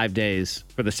work the 5 days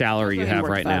for the salary you have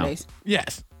right now? Days.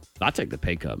 Yes. I'll take the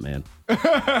pay cut, man.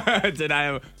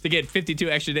 To get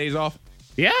 52 extra days off?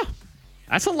 Yeah.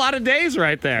 That's a lot of days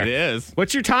right there. It is.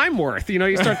 What's your time worth?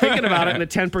 You start thinking about it, and the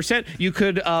 10%, you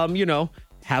could,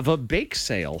 have a bake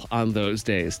sale on those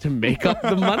days to make up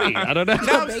the money. I don't know.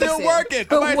 I'm still working.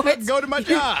 I might as well go to my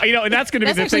job. And that's going to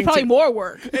be the actually thing. Probably more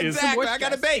work. Exactly. I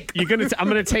got to bake. I'm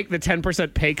going to take the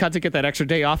 10% pay cut to get that extra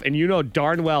day off, and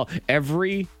darn well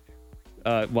every.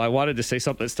 I wanted to say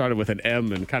something that started with an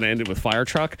M and kind of ended with fire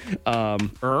truck.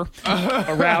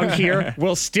 Around here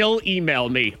will still email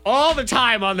me all the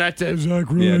time on that day.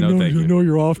 Zach, really? Yeah, no, thank you. I know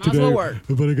you're off today. Might as well work.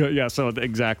 But so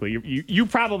exactly. You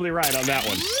probably right on that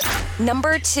one.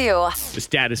 Number 2. His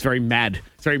dad is very mad.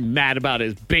 He's very mad about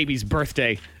his baby's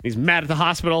birthday. He's mad at the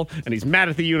hospital, and he's mad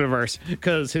at the universe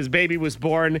because his baby was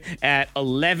born at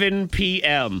 11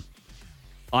 p.m.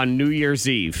 on New Year's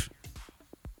Eve.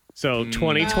 So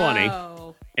 2020.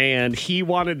 Oh. And he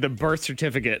wanted the birth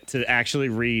certificate to actually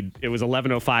read, it was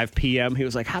 11:05 p.m. He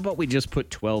was like, how about we just put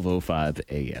 12:05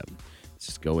 a.m.? Let's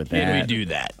just go with that. Can we do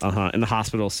that? And the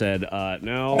hospital said,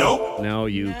 no,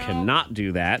 you cannot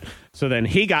do that. So then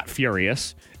he got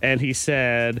furious, and he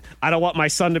said, I don't want my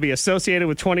son to be associated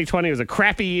with 2020. It was a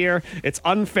crappy year. It's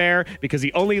unfair because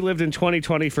he only lived in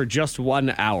 2020 for just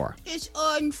 1 hour. It's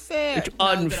unfair. It's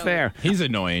unfair. He's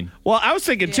annoying. Well, I was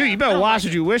thinking, too, you better watch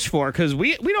what you wish for, because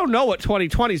we don't know what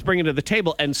 2020 is bringing to the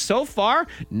table, and so far,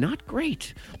 not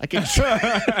great. Like it's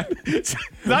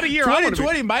not a year.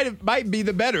 2020 might be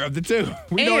the better of the two.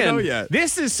 We don't know yet.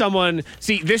 This is someone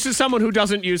who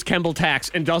doesn't use Kemble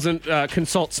tax and doesn't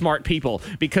consult smart people,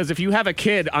 because if you have a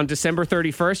kid on December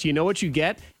 31st, you know what you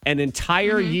get? An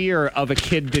entire year of a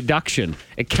kid deduction.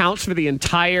 It counts for the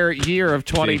entire year of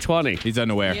 2020. He's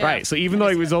unaware. Yeah. Right. So even though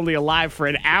he was only alive for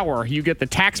an hour, you get the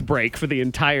tax break for the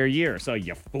entire year. So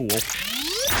you fool.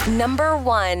 Number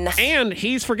 1. And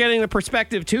he's forgetting the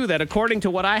perspective, too, that according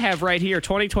to what I have right here,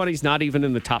 2020 is not even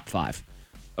in the top 5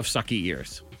 of sucky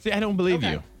years. See, I don't believe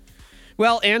you.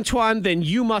 Well, Antoine, then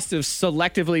you must have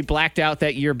selectively blacked out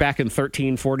that year back in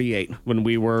 1348 when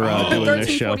we were doing this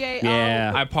show. 1348?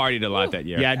 Yeah. I partied a lot that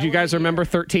year. Yeah, do you guys remember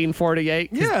 1348?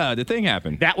 Yeah, the thing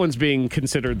happened. That one's being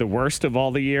considered the worst of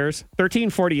all the years.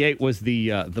 1348 was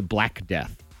the Black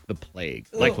Death. The plague.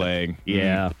 Plague.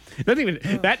 Yeah. Even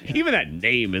that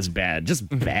name is bad. Just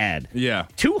bad. Yeah.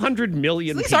 200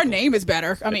 million At least people. our name is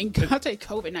better. I mean, I'll take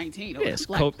COVID-19 over Yes,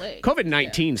 Black Plague.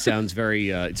 COVID-19 sounds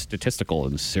very statistical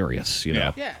and serious,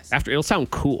 Yeah. Yes. After it'll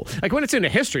sound cool. Like when it's into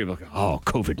history, like,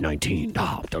 COVID-19.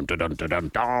 Dun, dun, dun, dun, dun,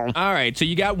 dun. All right, so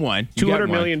you got one. 200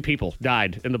 million people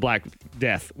died in the Black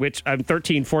Death, which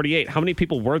 1348. How many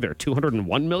people were there?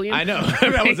 201 million? I know.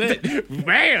 That was it.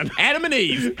 Man. Adam and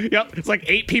Eve. Yep. It's like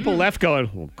 8 people left going,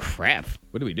 well, crap.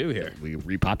 What do we do here? We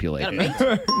repopulate Got a it.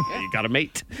 mate. You got a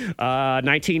mate.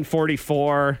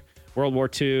 1944, World War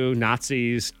II,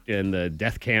 Nazis in the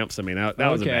death camps. I mean, that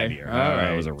was a bad year. All right.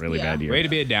 That was a really bad year. Way to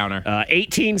be a downer.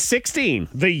 1816,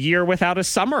 the year without a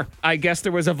summer. I guess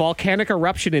there was a volcanic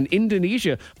eruption in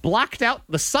Indonesia, blocked out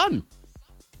the sun.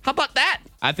 How about that?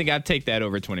 I think I'd take that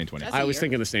over 2020. That's I a was year.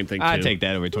 thinking the same thing, too. I'd take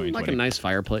that over 2020. Like a nice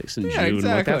fireplace in Yeah, June.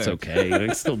 Like, exactly. that's okay. You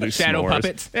can still do Shadow s'mores.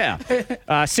 puppets. Yeah.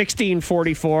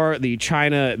 1644, the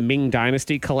China Ming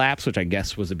Dynasty collapse, which I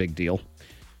guess was a big deal.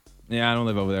 Yeah, I don't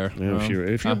live over there.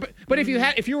 But if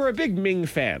you were a big Ming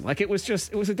fan, like it was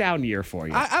a down year for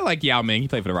you. I like Yao Ming. He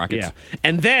played for the Rockets. Yeah.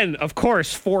 And then, of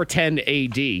course, 410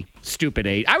 AD. Stupid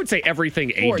AD. I would say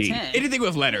everything AD. 410. Anything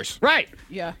with letters. Right.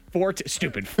 Yeah.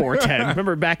 Stupid 410.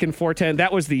 Remember back in 410?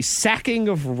 That was the sacking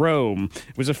of Rome.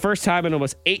 It was the first time in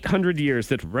almost 800 years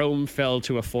that Rome fell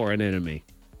to a foreign enemy.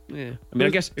 Yeah. I mean, I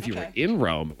guess if you were in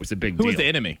Rome, it was a big deal. Who was the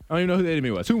enemy? I don't even know who the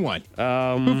enemy was. Who won?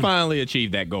 Who finally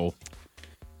achieved that goal?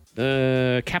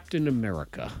 Captain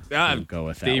America. I'll go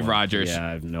with that Steve one. Rogers. Yeah,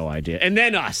 I have no idea. And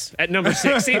then us at number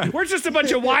 6. See, we're just a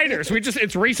bunch of whiners.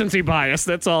 It's recency bias.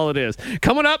 That's all it is.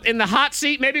 Coming up in the hot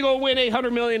seat, maybe go win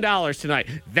 $800 million tonight.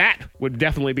 That would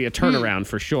definitely be a turnaround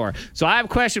for sure. So I have a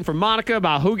question for Monica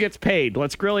about who gets paid.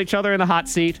 Let's grill each other in the hot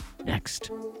seat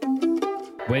next.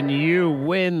 When you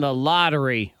win the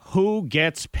lottery, Who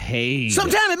gets paid?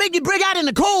 Sometimes it make you break out in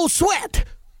a cold sweat.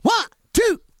 1,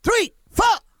 2, 3, 4.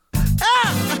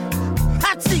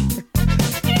 Hot seat.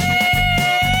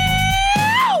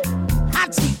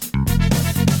 Hot seat.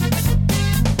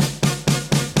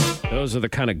 Those are the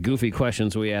kind of goofy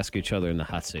questions we ask each other in the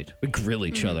hot seat. We grill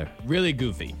each other. Really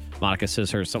goofy. Monica says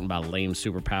something about lame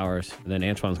superpowers. And then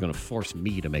Antoine's going to force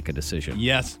me to make a decision.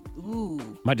 Yes. Ooh.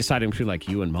 Am I deciding between like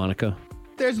you and Monica?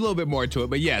 There's a little bit more to it,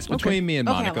 but yes, between me and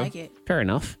Monica. I like it. Fair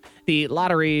enough. The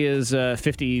lottery is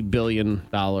 $50 billion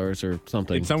or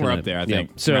something. It's somewhere up there, I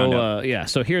think. So,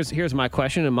 so here's my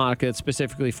question, and Monica, it's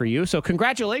specifically for you. So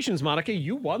congratulations, Monica.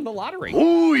 You won the lottery.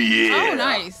 Oh, yeah. Oh,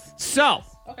 nice. So,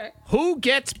 Okay. who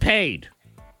gets paid?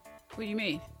 What do you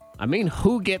mean? I mean,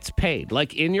 who gets paid?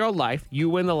 Like in your life,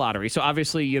 you win the lottery. So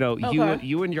obviously, Okay.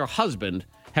 you and your husband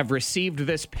have received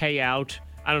this payout.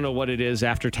 I don't know what it is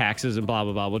after taxes and blah,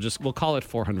 blah, blah. We'll call it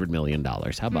 $400 million. How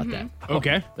about that?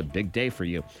 Okay. The big day for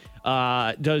you.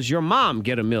 Does your mom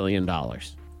get $1 million?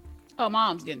 Oh,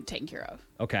 mom's getting taken care of.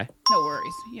 Okay. No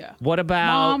worries. Yeah. What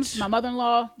about Mom's, my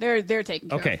mother-in-law, they're taken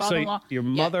care Okay, of. so Father-in-law, your yeah.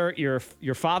 mother,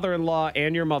 your father-in-law,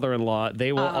 and your mother-in-law,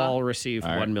 they will all receive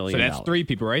All right. $1 million. So that's 3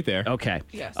 people right there. Okay.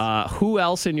 Yes. Who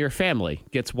else in your family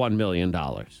gets $1 million?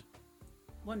 $1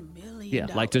 million. Yeah,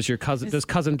 like does cousin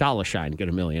Dollarshine get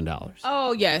 $1 million?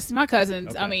 Oh yes, my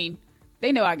cousins. I mean,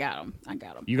 they know I got them.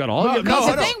 You got all your No,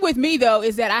 cousins. The thing with me though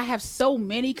is that I have so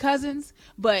many cousins,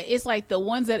 but it's like the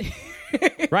ones that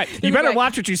Right. You better like-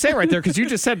 watch what you say right there because you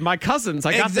just said my cousins.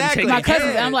 I got Exactly. them my taken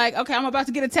cousins. Yeah. I'm like, okay, I'm about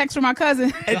to get a text from my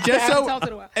cousin. And I haven't talked to them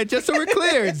in a while. just so we're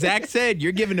clear, Zach said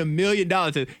you're giving $1 million.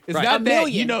 It's Right. not $1 that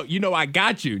million. you know I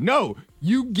got you. No,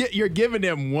 you're giving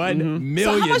them $1 million.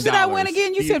 So how much did I win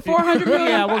again? You said 400 million.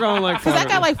 Yeah, we're going like Because I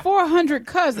got like 400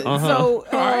 cousins. So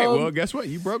All right, well, guess what?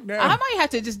 You broke down. I might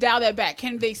have to just dial that back.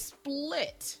 Can they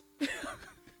split?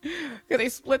 Can they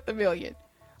split the million?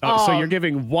 So you're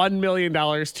giving $1 million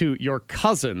to your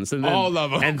cousins, and then, All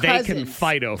of 'em. and they can Cousins.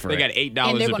 fight over They it. got $8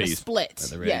 And they're a going to piece. split.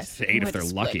 they're Yes. 8 we're if gonna they're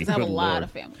split, lucky. 'cause I have a Good lot Lord.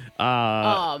 of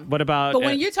family. What about? But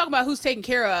when you're talking about who's taken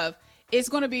care of, it's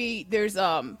going to be there's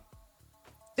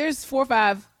 4 or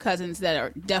 5 cousins that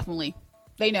are definitely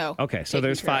they know. Okay, so taken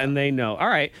there's care 5, of. and they know. All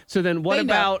right. So then, what They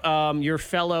know. about your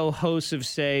fellow hosts of,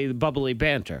 say, the Bubbly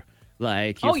Banter?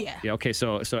 Like, Oh, yeah. Okay,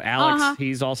 so Alex,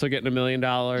 he's also getting $1 million.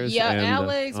 Yeah, and,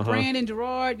 Alex, Brandon,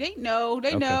 Gerard, they know.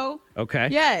 They know. Okay.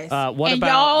 Yes. What and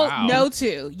about? y'all know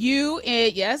too. You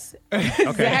and yes,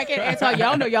 Zack and Anton,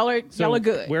 y'all know y'all are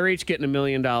good. We're each getting $1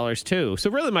 million too. So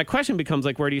really, my question becomes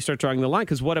like, where do you start drawing the line?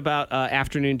 Because what about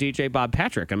afternoon DJ Bob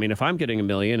Patrick? I mean, if I'm getting $1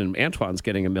 million and Antoine's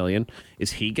getting $1 million,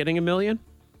 is he getting $1 million?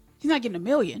 He's not getting $1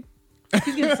 million.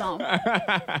 He's getting some.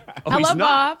 I he's love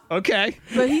not? Bob, Okay.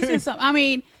 but he's getting some. I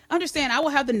mean, understand? I will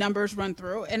have the numbers run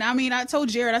through, and I mean, I told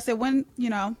Jared, I said when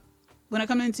I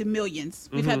come into millions,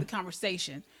 we've had the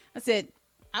conversation. I said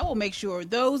I will make sure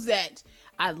those that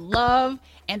I love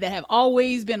and that have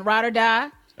always been ride or die.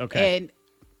 Okay. And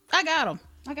I got them.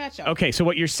 I got y'all. Okay, so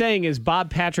what you're saying is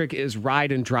Bob Patrick is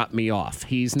ride and drop me off.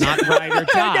 He's not ride or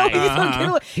die.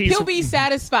 No, he'll be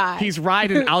satisfied. He's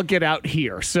ride and I'll get out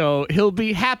here. So he'll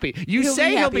be happy. He'll be say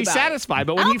he'll happy be about satisfied, it.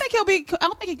 but I when don't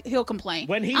think he'll complain.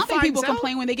 When he I don't think people finds out-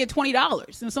 complain when they get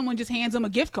 $20 and someone just hands them a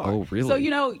gift card. Oh, really?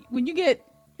 So when you get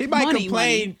He might money,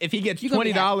 complain if he gets you gonna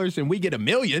be $20 and we get $1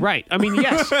 million. Right. I mean,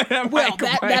 yes. well,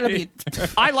 that'll be.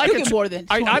 I like you a get more than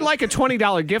I 20. like a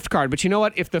 $20 gift card, but you know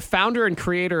what? If the founder and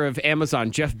creator of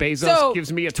Amazon, Jeff Bezos, So-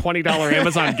 gives me a $20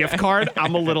 Amazon gift card,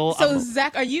 I'm a little. So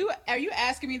Zach, are you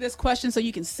asking me this question so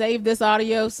you can save this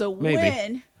audio? So Maybe.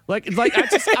 when?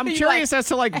 I'm You're curious like- as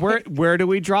to where do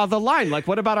we draw the line? Like,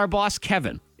 what about our boss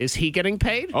Kevin? Is he getting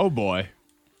paid? Oh boy.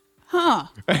 Huh?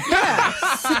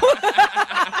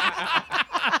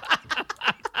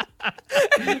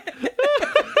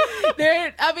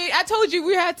 I told you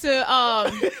we had to.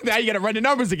 Now you got to run the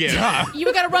numbers again, huh?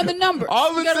 You got to run the numbers. All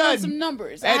of you a got to run sudden- some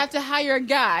numbers. I have to hire a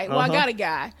guy. Well, I got a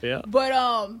guy. Yeah. But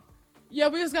yeah,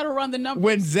 we just got to run the numbers.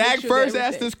 When Make Zach sure first that asked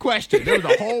everything- this question, there was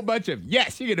a whole bunch of,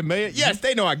 yes, you get $1 million. Yes,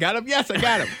 they know I got him. Yes, I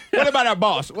got him. What about our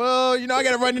boss? Well, I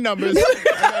got to run the numbers.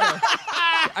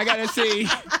 I got to see.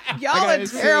 Y'all I are gotta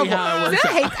see terrible. how it works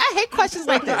I hate questions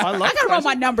like this. I gotta run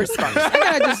my numbers first.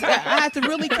 I have to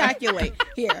really calculate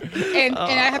here, and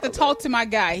I have to talk to my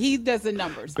guy. He does the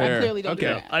numbers. I Fair. clearly don't do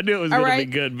Okay, that. I knew it was All going to right?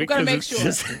 be good We gotta because make it's sure.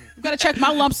 just We gotta check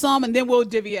my lump sum, and then we'll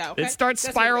divvy out. Okay? it starts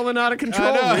That's what spiraling out of control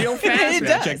I know. real fast. It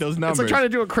does. Check those It's numbers. like trying to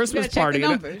do a Christmas check the party,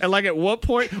 numbers. and like at what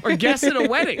point, or guess at a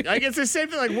wedding. Like it's the same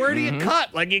thing. Like where do you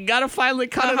cut? Like you got to finally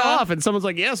cut it off, and someone's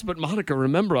like, "Yes, but Monica,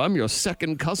 remember, I'm your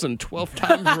second cousin, 12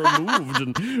 times removed,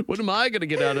 and what am I going to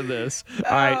get out of this?"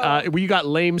 All right, well, you got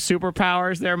lame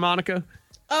superpowers there, Monica.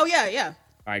 Oh yeah.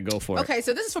 All right, go for it. Okay,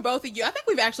 so this is for both of you. I think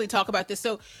we've actually talked about this.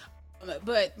 So,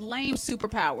 but lame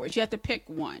superpowers. You have to pick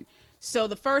one. So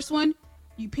the first one,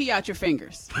 you pee out your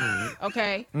fingers.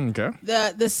 Okay. Okay.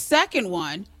 The second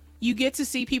one, you get to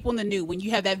see people in the nude when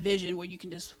you have that vision where you can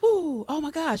just, oh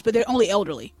my gosh, but they're only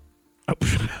elderly.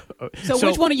 So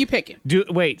which one are you picking?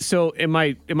 So am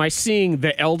I seeing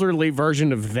the elderly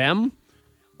version of them?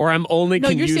 Or I'm only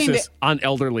can use this on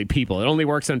elderly people. It only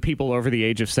works on people over the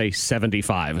age of, say,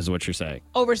 75 is what you're saying.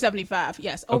 Over 75,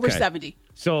 yes. Over 70.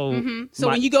 So So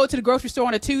when you go to the grocery store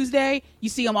on a Tuesday, you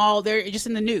see them all there just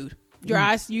in the nude. Your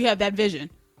eyes, you have that vision.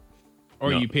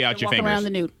 Or you pee out your fingers. Around the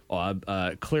nude. Oh, I'm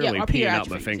clearly peeing out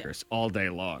my fingers all day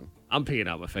long. I'm peeing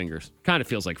out my fingers. Kind of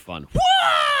feels like fun.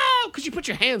 Whoa! Because you put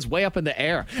your hands way up in the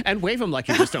air and wave them like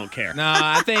you just don't care. Nah,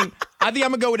 I think I'm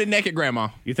gonna go with a naked grandma.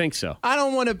 You think so? I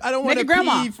don't want to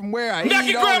pee from where I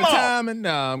eat all the time, and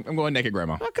I'm going naked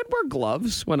grandma. I could wear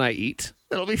gloves when I eat.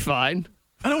 It'll be fine.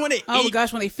 I don't want to eat. Oh my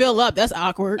gosh, when they fill up, that's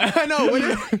awkward. I know.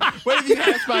 What if you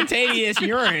have spontaneous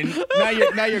urine? Now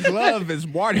your glove is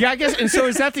water. Yeah, I guess. And so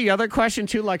is that the other question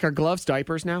too? Like, are gloves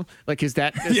diapers now? Like, is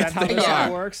that how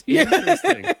this works?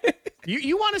 Interesting.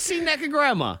 You want to see naked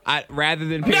grandma? Rather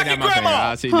than peeing out my finger,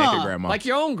 I'll see naked grandma. Like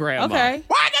your own grandma. Okay.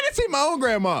 Why I gotta see my own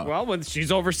grandma? Well, when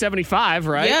she's over 75,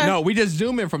 right? Yeah. No, we just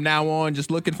zoom in from now on,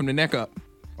 just looking from the neck up.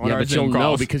 Yeah, but you'll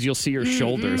know because you'll see her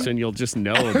shoulders and you'll just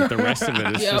know that the rest of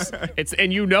it is just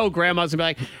and grandma's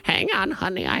gonna be like, hang on,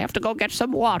 honey, I have to go get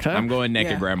some water. I'm going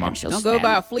naked grandma. Don't go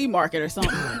by a flea market or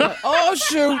something. Oh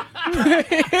shoot.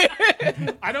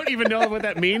 I don't even know what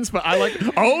that means, but I like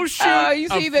you see you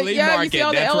see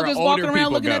all the elders walking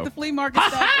around looking at the flea market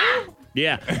stuff.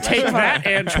 Yeah, take that,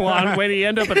 Antoine, when you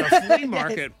end up at the flea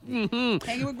market.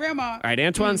 Hanging with grandma. All right,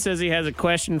 Antoine says he has a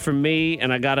question for me,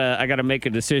 and I gotta make a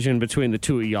decision between the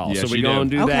two of y'all. Yes, so we're going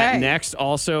to do that next.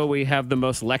 Also, we have the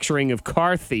most lecturing of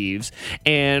car thieves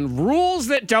and rules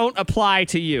that don't apply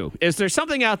to you. Is there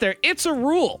something out there? It's a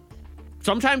rule.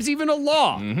 Sometimes even a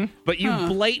law, but you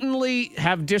blatantly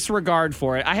have disregard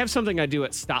for it. I have something I do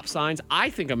at stop signs. I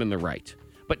think I'm in the right.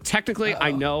 But technically,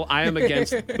 I know I am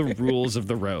against the rules of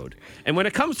the road. And when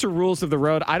it comes to rules of the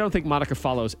road, I don't think Monica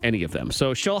follows any of them.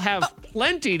 So she'll have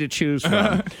plenty to choose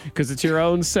from because it's your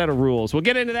own set of rules. We'll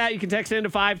get into that. You can text into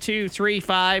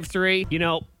 52353. You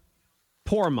know,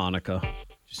 poor Monica.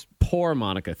 Just poor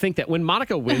Monica. Think that when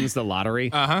Monica wins the lottery,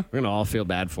 we're going to all feel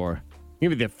bad for her. You're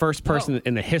going to be the first person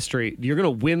in the history. You're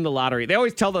going to win the lottery. They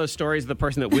always tell those stories of the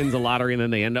person that wins the lottery and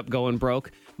then they end up going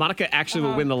broke. Monica actually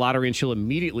will win the lottery and she'll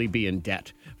immediately be in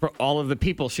debt for all of the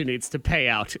people she needs to pay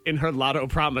out in her lotto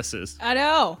promises. I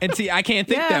know. And see, I can't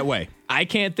think that way. I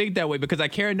can't think that way because I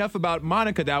care enough about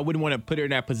Monica that I wouldn't want to put her in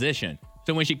that position.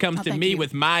 So when she comes to me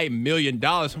with my $1 million,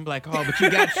 I'm like, oh, but you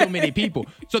got so many people.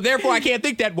 So therefore, I can't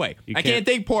think that way. I can't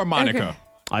think poor Monica. Okay.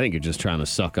 I think you're just trying to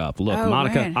suck up. Look,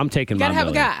 Monica, man. I'm taking my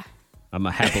million. Gotta have a guy. I'm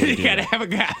a happily do. You gotta have a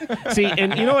guy. See,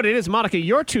 and you know what it is, Monica?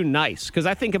 You're too nice because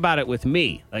I think about it with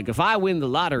me. Like, if I win the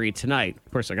lottery tonight,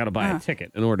 of course, I got to buy a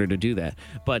ticket in order to do that.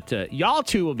 But y'all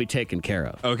two will be taken care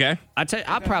of. Okay.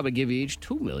 I'll probably give you each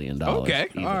 $2 million. Okay.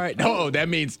 Even. All right. No, that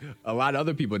means a lot of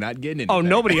other people not getting anything. Oh,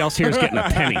 nobody else here is getting a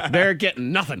penny. They're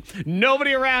getting nothing.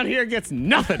 Nobody around here gets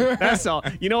nothing. That's all.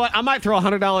 You know what? I might throw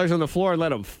 $100 on the floor and let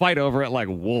them fight over it like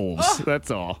wolves.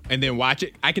 That's all. And then watch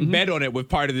it. I can bet on it with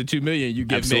part of the $2 million you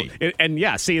give me. And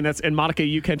yeah, see, and Monica,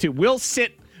 you can too.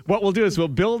 What we'll do is we'll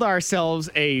build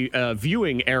ourselves a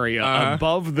viewing area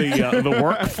above the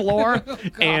work floor,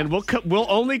 and we'll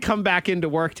only come back into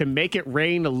work to make it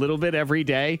rain a little bit every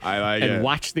day. I like and it.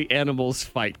 Watch the animals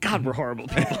fight. God, we're horrible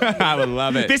people. I would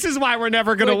love it. This is why we're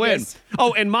never going to win.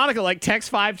 Oh, and Monica, text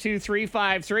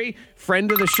 52353,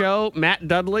 friend of the show, Matt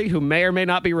Dudley, who may or may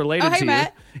not be related to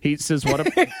Matt. you. He says,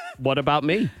 what about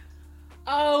me?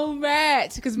 Oh,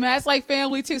 Matt, because Matt's like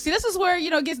family too. See, this is where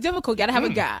it gets difficult. Got to have a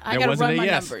guy. I got to run my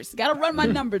numbers. Got to run my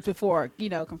numbers before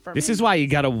confirm. This is why you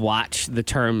got to watch the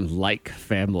term "like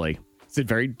family." It's a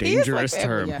very dangerous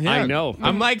term. Yeah. I know.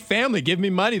 I'm like family. Give me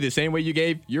money the same way you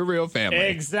gave your real family.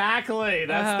 Exactly.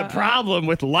 That's the problem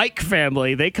with like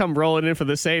family. They come rolling in for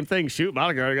the same thing. Shoot,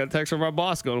 Monica, I got a text from our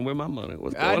boss going, "Where my money?"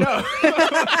 What's going on?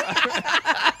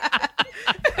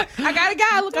 I got a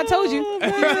guy. Look, I told you.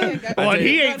 Well,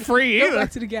 he ain't free either. Go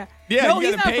back to the guy. Yeah, no,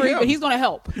 he's not free, but he's going to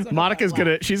help. Monica's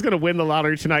she's gonna win the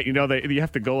lottery tonight. You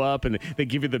have to go up and they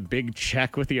give you the big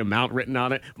check with the amount written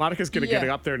on it. Monica's gonna get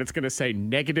up there and it's gonna say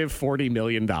negative $40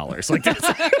 million. Like that's.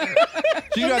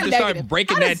 You have to start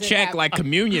breaking that check like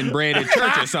communion bread at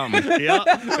church or something. Yep.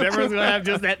 And everyone's gonna have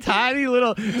just that tiny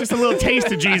little, just a little taste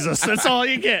of Jesus. That's all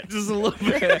you get. Just a little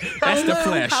bit. That's the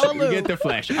flesh. Hallelujah. You get the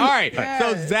flesh. All right. Yes.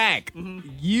 So Zach,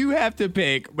 you have to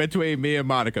pick between me and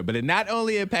Monica, but it not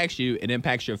only impacts you, it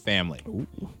impacts your family. Ooh.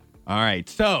 All right.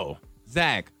 So,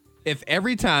 Zach, if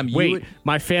every time you... Wait,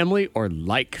 my family or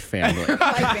like family?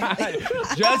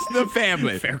 Just the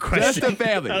family. Fair question. Just the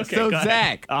family. Okay, so, go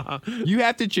ahead. Zach, you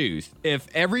have to choose. If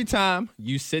every time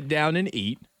you sit down and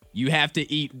eat, you have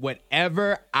to eat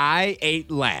whatever I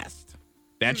ate last.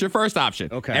 That's your first option.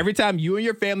 Okay. Every time you and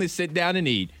your family sit down and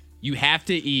eat, you have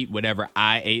to eat whatever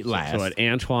I ate last. So what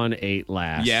Antoine ate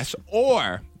last. Yes.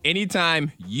 Or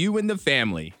anytime you and the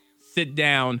family sit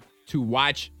down to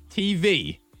watch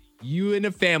TV, you and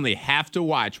the family have to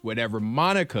watch whatever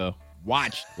Monica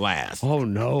watched last. Oh,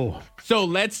 no. So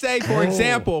let's say, for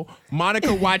example,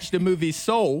 Monica watched the movie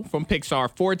Soul from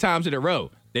Pixar 4 times in a row.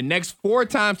 The next 4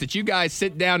 times that you guys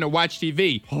sit down and watch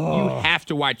TV, you have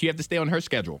to watch. You have to stay on her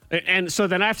schedule. And so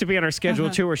then I have to be on her schedule,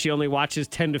 too, where she only watches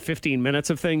 10 to 15 minutes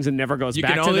of things and never goes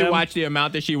back to them? You can only watch the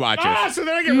amount that she watches. So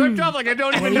then I get ripped off like I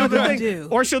don't even know the thing.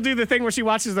 Or she'll do the thing where she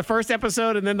watches the first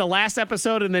episode and then the last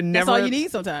episode and then never... That's all you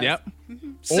need sometimes. Yep.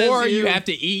 Or you have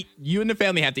to eat, you and the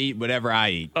family have to eat whatever I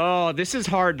eat. Oh, this is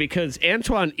hard because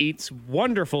Antoine eats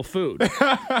wonderful food.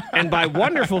 And by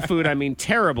wonderful food, I mean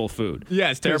terrible food.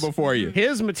 Yes, terrible for you.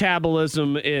 His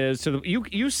metabolism is...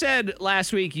 You said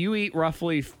last week you eat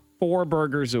roughly 4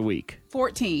 burgers a week.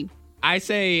 14. I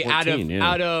say 14,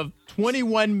 out of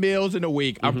 21 meals in a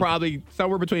week, I'm probably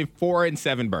somewhere between 4 and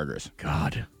 7 burgers.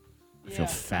 God. I feel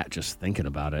fat just thinking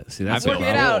about it. See, that's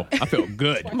I feel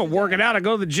good. I'm gonna work it out. I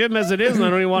go to the gym as it is, and I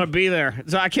don't even want to be there.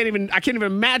 So I can't even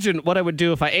imagine what I would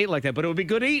do if I ate like that. But it would be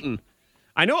good eating.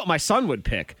 I know what my son would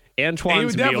pick.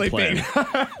 Antoine's meal plan. He's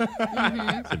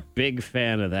a big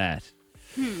fan of that.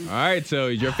 All right. So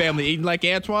is your family eating like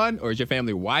Antoine, or is your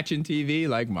family watching TV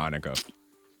like Monica?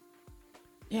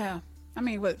 Yeah. I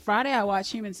mean, Friday I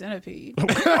watched Human Centipede.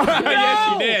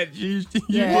 Yes, you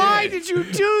did. Why did you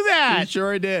do that? You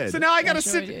sure did. So now I got to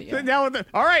sit down with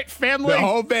all right, family. The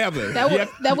whole family.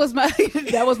 That was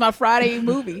my Friday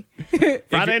movie.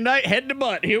 Friday night, head to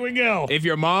butt. Here we go. If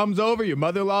your mom's over, your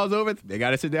mother-in-law's over, they got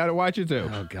to sit down and watch it too.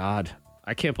 Oh, God.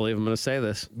 I can't believe I'm going to say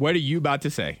this. What are you about to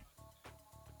say?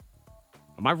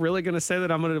 Am I really going to say that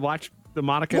I'm going to watch the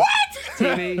Monica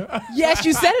TV? Yes,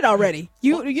 you said it already.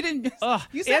 You didn't.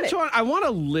 You said Antoine, it. I want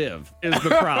to live is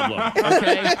the problem.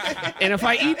 Okay, and if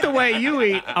I eat the way you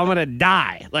eat, I'm gonna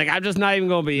die. Like I'm just not even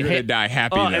gonna be. You're gonna die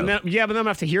happy. And then, but then I'm gonna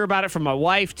have to hear about it from my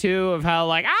wife too, of how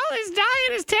like, oh, this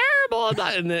diet is terrible,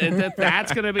 and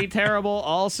that's gonna be terrible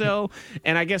also.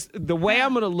 And I guess the way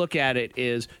I'm gonna look at it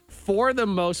is, for the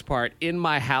most part, in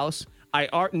my house,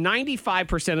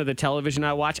 95% of the television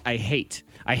I watch, I hate.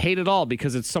 I hate it all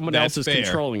because it's someone else is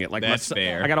controlling it. Like That's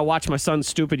fair. I got to watch my son's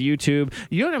stupid YouTube.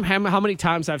 You know how many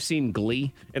times I've seen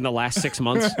Glee in the last 6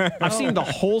 months? I've seen the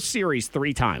whole series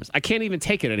 3 times. I can't even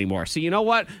take it anymore. So you know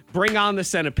what? Bring on the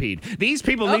Centipede. These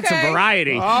people need some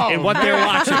variety in what they're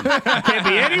watching. Can't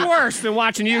be any worse than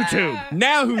watching YouTube.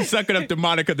 Now who's sucking up to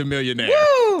Monica the Millionaire?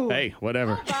 Woo! Hey,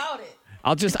 whatever. How about it?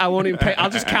 I won't even pay.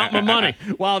 I'll just count my money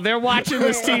while they're watching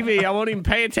this TV. I won't even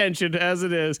pay attention as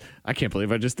it is. I can't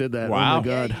believe I just did that. Wow. Oh, my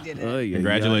God. Yeah, you did it. Oh, yeah,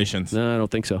 Congratulations. No, I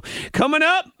don't think so. Coming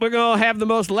up, we're going to have the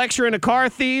most lecture into car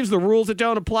thieves, the rules that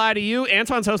don't apply to you.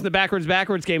 Antoine's hosting the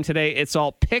Backwards game today. It's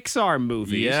all Pixar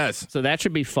movies. Yes. So that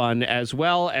should be fun, as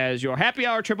well as your happy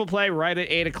hour triple play right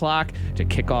at 8 o'clock to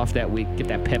kick off that week. Get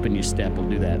that pep in your step. We'll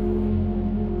do that.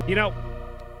 You know,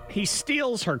 he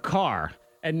steals her car.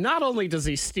 And not only does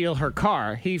he steal her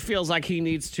car, he feels like he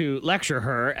needs to lecture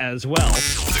her as well.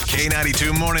 The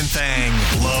K92 Morning Thang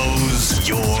blows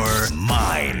your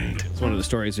mind. It's one of the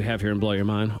stories we have here in Blow Your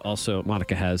Mind. Also,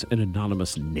 Monica has an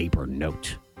anonymous neighbor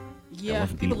note. Yeah,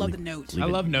 people love the note. I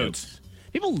love notes.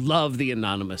 People love the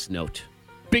anonymous note.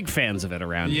 Big fans of it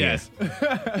around here.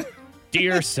 Yes.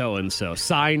 Dear so-and-so,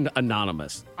 signed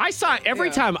anonymous. I sign every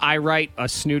time I write a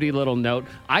snooty little note,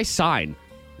 I sign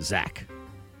Zack.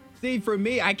 See, for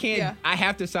me, I can't. Yeah. I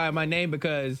have to sign my name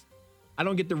because I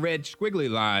don't get the red squiggly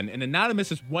line. And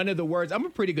anonymous is one of the words. I'm a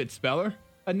pretty good speller.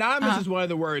 Anonymous is one of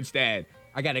the words that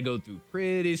I got to go through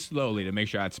pretty slowly to make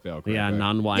sure I spell correctly. Yeah,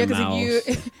 non-Y Yeah, mouths.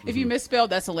 because if you misspelled,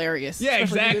 that's hilarious. Yeah,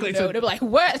 exactly. So they'll be like,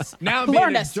 "What? Now I'm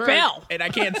learn being to a jerk, spell." and I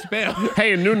can't spell.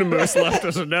 Hey, Anonymous left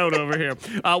us a note over here.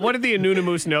 What did the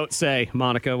Anonymous note say,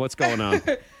 Monica? What's going on?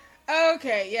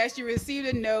 Okay, yeah, she received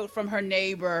a note from her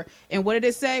neighbor, and what did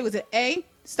it say? Was it A,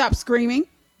 stop screaming,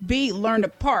 B, learn to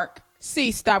park,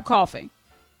 C, stop coughing?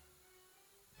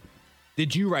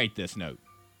 Did you write this note?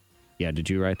 Yeah, did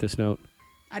you write this note?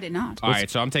 I did not. All right,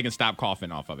 so I'm taking stop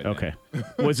coughing off of it. then. Okay.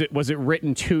 Was it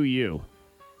written to you?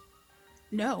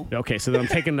 No. Okay, so then I'm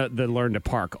taking the learn to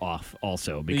park off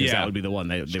also because Yeah. that would be the one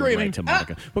they would Screaming. write to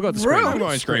Monica. We'll go with the rude. screaming. I'm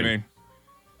going screaming.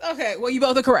 Okay, well, you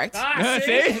both are correct.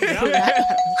 See?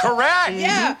 Correct.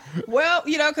 Yeah. Well,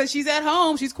 because she's at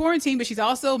home, she's quarantined, but she's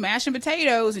also mashing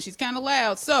potatoes and she's kind of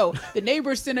loud. So the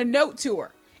neighbors sent a note to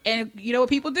her. And you know what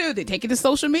people do? They take it to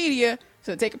social media.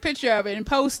 So take a picture of it and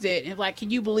post it. And like,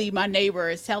 can you believe my neighbor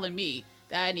is telling me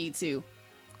that I need to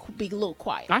be a little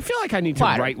quiet? I feel like I need to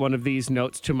write one of these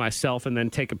notes to myself and then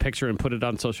take a picture and put it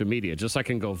on social media just so I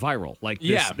can go viral. Like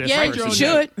this, you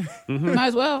should. Might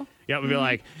as well. Yeah, we'd be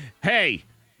like, hey,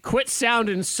 quit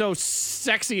sounding so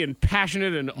sexy and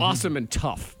passionate and awesome and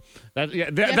tough.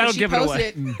 That'll give it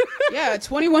away.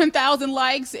 21,000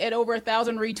 likes and over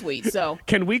 1,000 retweets. So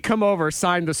can we come over,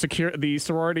 sign the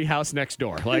sorority house next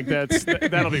door? Like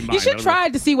that'll be mine. You should try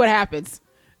to see what happens.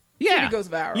 Yeah, it goes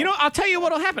viral. I'll tell you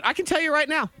what'll happen. I can tell you right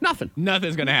now, nothing.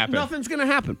 Nothing's gonna happen. Nothing's gonna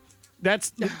happen.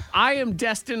 I am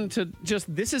destined to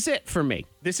this is it for me.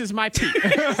 This is my peak.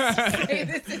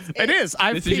 It is.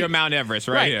 This is your Mount Everest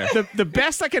right here. The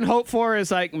best I can hope for is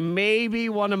like maybe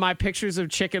one of my pictures of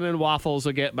chicken and waffles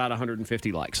will get about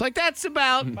 150 likes. Like that's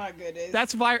about. My goodness.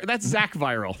 That's Zack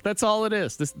viral. That's all it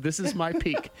is. This is my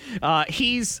peak.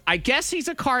 I guess he's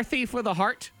a car thief with a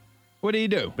heart. What do you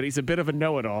do? But he's a bit of a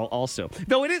know-it-all also.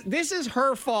 Though this is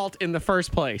her fault in the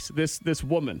first place, this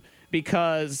woman,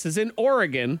 because this is in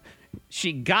Oregon.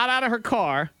 She got out of her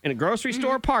car in a grocery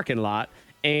store parking lot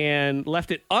and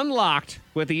left it unlocked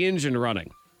with the engine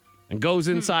running and goes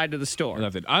inside to the store.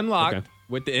 Left it unlocked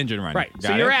with the engine running. Right.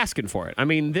 So you're asking for it. I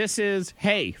mean, this is,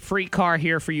 hey, free car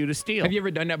here for you to steal. Have you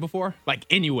ever done that before? Like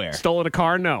anywhere? Stolen a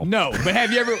car? No. No. But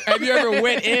have you ever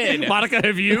went in? Monica,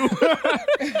 have you?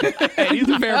 Hey, these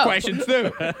are fair questions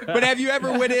too. But have you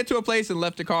ever went into a place and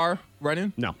left a car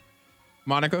running? No.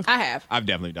 Monica? I have. I've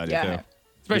definitely done it too.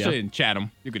 Especially in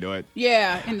Chatham. You could do it.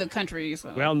 Yeah, in the country.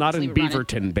 So well, not in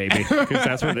Beaverton, baby, because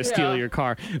that's where they steal your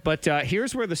car. But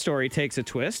here's where the story takes a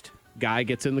twist. Guy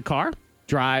gets in the car,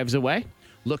 drives away,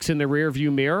 looks in the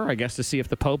rearview mirror, I guess, to see if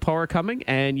the po-po are coming.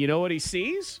 And you know what he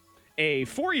sees? A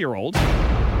 4-year-old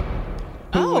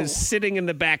who is sitting in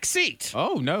the back seat.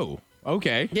 Oh, no.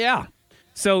 Okay. Yeah.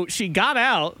 So she got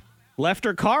out, left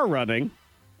her car running,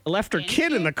 left her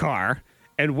kid in the car,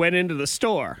 and went into the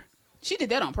store. She did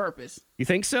that on purpose. You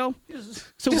think so?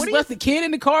 So just left the kid in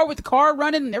the car with the car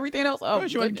running and everything else. Oh,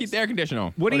 she wanted to keep the air conditioner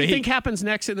on. What do you think happens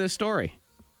next in this story?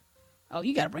 Oh,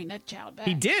 you got to bring that child back.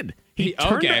 He did. He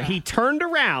turned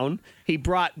around. He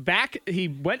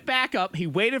went back up. He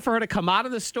waited for her to come out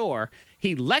of the store.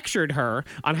 He lectured her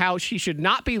on how she should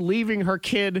not be leaving her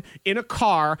kid in a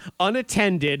car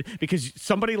unattended because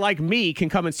somebody like me can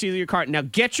come and steal your car. Now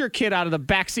get your kid out of the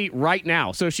back seat right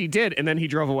now. So she did, and then he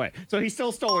drove away. So he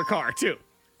still stole her car too.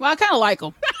 Well, I kind of like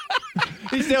him.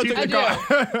 He still took the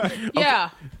car. Yeah.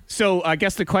 So I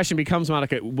guess the question becomes,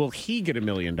 Monica, will he get $1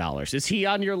 million? Is he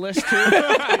on your list too?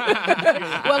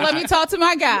 Well, let me talk to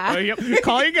my guy.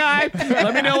 Call your guy.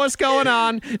 Let me know what's going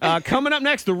on. Coming up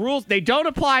next, the rules, they don't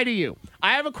apply to you.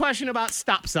 I have a question about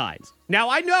stop signs. Now,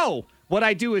 I know what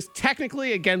I do is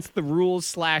technically against the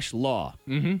rules/law,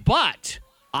 but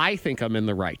I think I'm in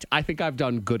the right. I think I've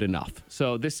done good enough.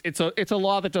 So it's a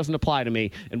law that doesn't apply to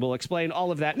me, and we'll explain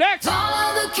all of that next.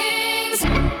 Follow the kings.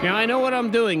 Now, I know what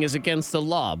I'm doing is against the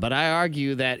law, but I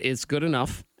argue that it's good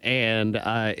enough, and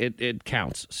it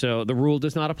counts. So the rule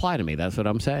does not apply to me. That's what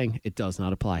I'm saying. It does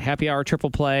not apply. Happy Hour Triple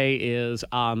Play is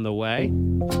on the way.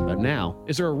 But now,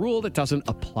 is there a rule that doesn't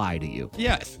apply to you?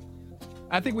 Yes.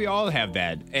 I think we all have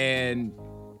that, and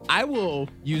I will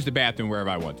use the bathroom wherever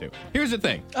I want to. Here's the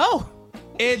thing. Oh.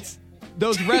 It's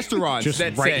those restaurants just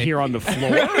that right say, here on the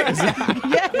floor.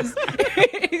 Yes.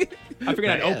 I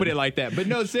figured I'd open it like that. But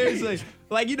no, seriously.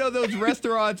 Like, those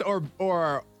restaurants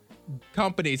or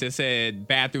companies that said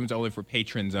bathrooms only for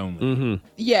patrons only. Mm-hmm.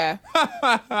 Yeah.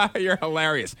 You're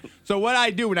hilarious. So what I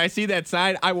do when I see that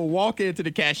sign, I will walk into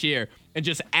the cashier and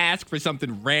just ask for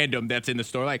something random that's in the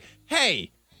store. Like, hey,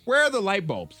 where are the light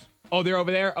bulbs? Oh, they're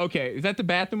over there? Okay. Is that the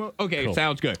bathroom? Okay, cool.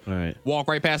 Sounds good. All right. Walk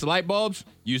right past the light bulbs,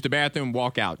 use the bathroom,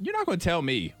 walk out. You're not going to tell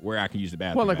me where I can use the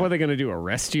bathroom. Well, like, what are they going to do,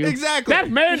 arrest you? Exactly. That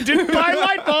man didn't buy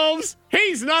light bulbs.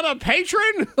 He's not a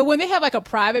patron. But when they have, like, a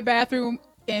private bathroom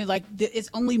and, like, it's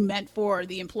only meant for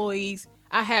the employees,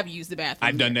 I have used the bathroom.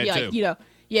 I've done that, too. Like,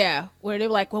 where they're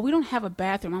like, well, we don't have a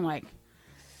bathroom. I'm like,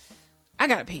 I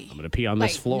gotta pee. I'm gonna pee on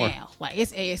this floor. Now. Like,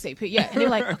 it's ASAP. Yeah. And they're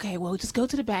like, okay, well, just go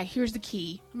to the back. Here's the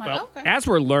key. I'm like, okay. As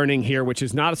we're learning here, which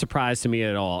is not a surprise to me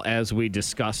at all, as we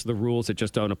discuss the rules that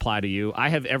just don't apply to you, I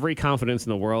have every confidence in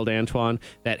the world, Antoine,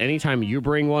 that anytime you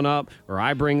bring one up or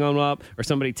I bring one up or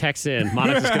somebody texts in,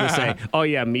 Monica's going to say, oh,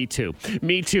 yeah, me too.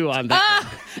 Me too on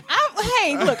that.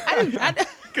 Hey, look, I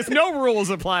because no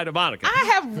rules apply to Monica.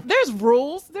 there's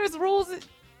rules. There's rules.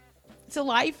 to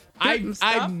life.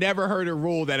 I've never heard a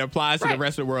rule that applies to the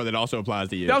rest of the world that also applies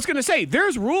to you. I was going to say,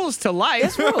 there's rules to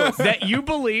life that you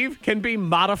believe can be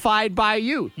modified by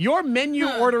you. Your menu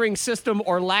ordering system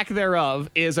or lack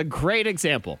thereof is a great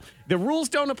example. The rules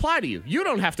don't apply to you. You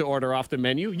don't have to order off the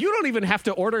menu. You don't even have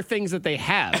to order things that they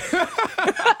have.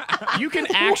 You can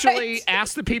actually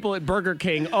ask the people at Burger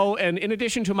King, oh, and in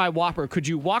addition to my Whopper, could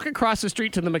you walk across the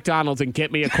street to the McDonald's and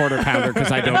get me a quarter pounder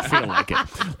because I don't feel like it?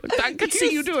 I could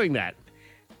see you doing that.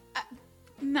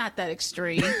 Not that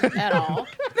extreme at all.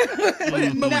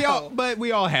 But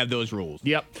we all have those rules.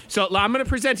 Yep. So I'm going to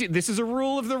present you. This is a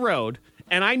rule of the road,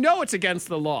 and I know it's against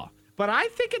the law, but I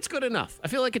think it's good enough. I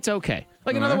feel like it's okay.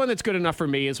 Like another one that's good enough for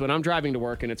me is when I'm driving to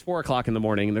work and it's 4 o'clock in the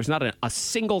morning and there's not a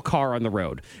single car on the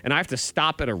road and I have to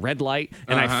stop at a red light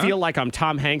and I feel like I'm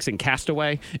Tom Hanks in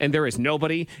Castaway and there is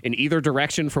nobody in either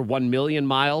direction for 1 million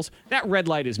miles. That red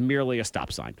light is merely a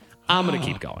stop sign. I'm going to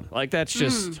keep going. Like, that's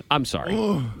just, I'm sorry.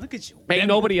 Look at you. Ain't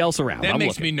nobody else around. That I'm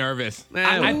makes looking. me nervous.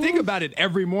 I think about it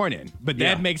every morning, but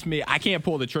that makes me, I can't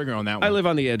pull the trigger on that one. I live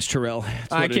on the edge, Terrell.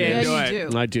 I can't do it. You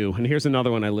do. I do. And here's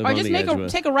another one I live Or on just the edge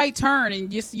with. take a right turn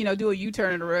and just, do a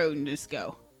U-turn in the road and just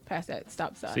go past that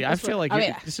stop sign. See, I feel like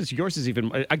yours is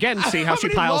even, again, see How how she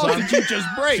many piles laws on? did you just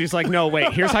break? She's like, no,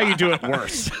 wait, here's how you do it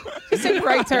worse. Just take a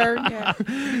right turn. Yeah.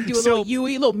 Do a little UE,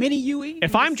 a little mini UE.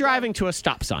 If I'm driving to a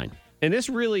stop sign, and this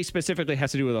really specifically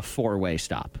has to do with a 4-way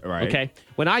stop, right? Okay?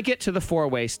 When I get to the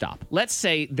 4-way stop, let's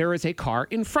say there is a car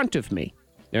in front of me,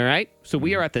 all right? So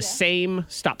we are at the same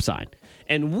stop sign,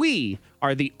 and we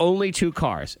are the only 2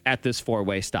 cars at this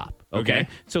 4-way stop, okay?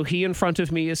 So he in front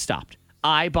of me is stopped.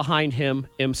 I behind him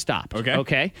am stopped.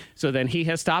 Okay. So then he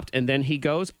has stopped, and then he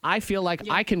goes. I feel like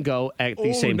I can go at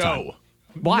the same time.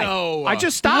 Why? No. I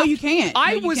just stopped. No, you can't.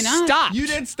 I No, you was cannot. stopped. You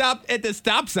didn't stop at the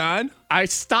stop sign. I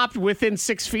stopped within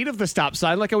 6 feet of the stop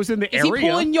sign, like I was in the Is area. he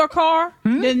pulling your car?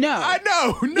 Then no. I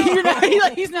know. No. You're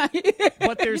not, he's not.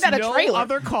 But there's not a no trailer.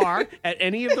 other car at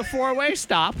any of the 4-way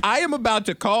stop. I'm about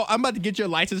to get your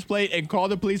license plate and call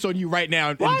the police on you right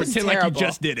now and pretend like you terrible.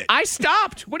 just did it. I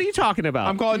stopped. What are you talking about?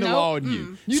 I'm calling the Nope. law on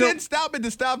you. You So- didn't stop at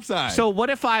the stop sign. So what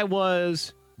if I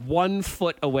was 1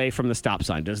 foot away from the stop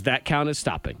sign? Does that count as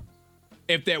stopping?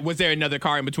 if was there another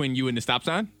car in between you and the stop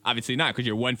sign? Obviously not, because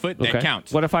you're 1 foot. That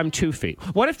counts. What if I'm 2 feet?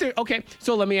 What if there? Okay,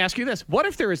 so let me ask you this: what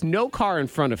if there is no car in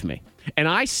front of me and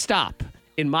I stop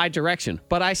in my direction,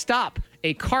 but I stop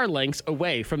a car length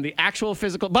away from the actual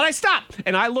physical, but I stop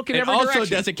and I look in every direction? It also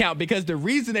doesn't count because the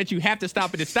reason that you have to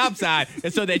stop at the stop sign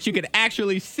is so that you can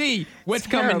actually see what's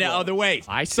coming the other way.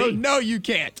 I see. So no, you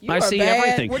can't. I see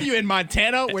everything. What are you in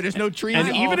Montana where there's no trees?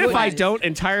 And even if I places. don't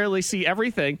entirely see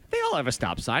everything, they all have a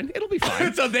stop sign. It'll be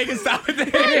fine. so they can stop it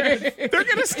there. They're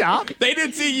gonna stop. They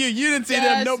didn't see you. You didn't see them.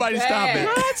 That's Nobody bad. stopped it.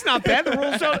 No, that's not bad. The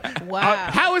rules don't. Wow.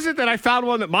 How is it that I found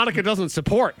one that Monica doesn't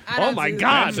support? I Oh don't my do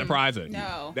God. That's surprising.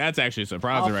 No. That's actually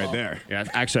surprising right Awful. there. Yeah,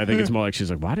 actually, I think it's more like she's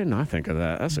like, why didn't I think of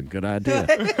that? That's a good idea.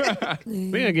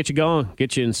 We're going to get you going,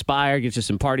 get you inspired, get you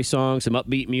some party songs, some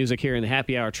upbeat music here in the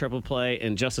Happy Hour Triple Play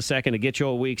in just a second to get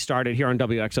your week started here on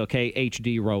WXLK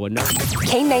HD Rowan.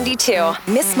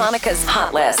 K92, Miss Monica's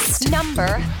Hot List.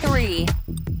 Number 3.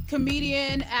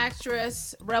 Comedian,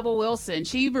 actress Rebel Wilson.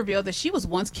 She revealed that she was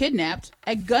once kidnapped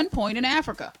at gunpoint in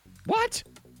Africa. What?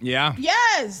 Yeah.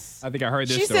 Yes. I think I heard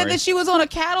this She story. said that she was on a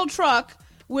cattle truck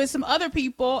with some other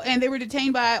people, and they were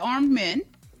detained by armed men.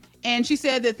 And she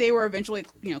said that they were eventually,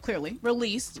 clearly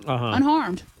released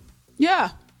unharmed.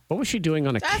 Yeah. What was she doing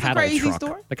on a That's a cattle crazy truck?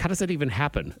 story. Like, how does that even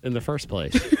happen in the first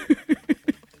place?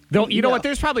 Though, you know what?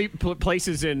 There's probably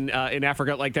places in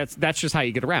Africa like that's just how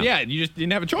you get around. Yeah, you just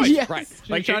didn't have a choice. Yes. Right. Like,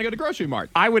 Like trying to go to grocery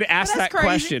mart. I would ask That's that crazy.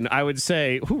 question. I would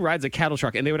say, who rides a cattle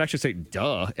truck? And they would actually say,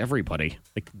 duh, everybody.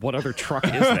 Like, what other truck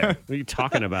is there? What are you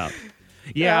talking about?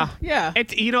 Yeah. Yeah.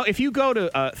 If you go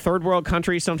to third world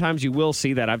countries, sometimes you will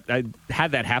see that. I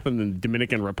had that happen in the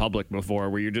Dominican Republic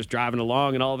before, where you're just driving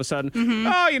along and all of a sudden,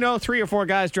 3 or 4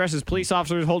 guys dressed as police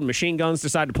officers holding machine guns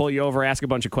decide to pull you over, ask a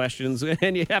bunch of questions,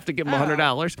 and you have to give them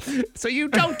 $100. So you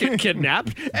don't get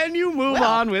kidnapped and you move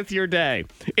on with your day.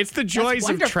 It's the joys of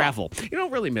wonderful. travel. I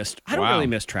don't really miss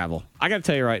travel. I got to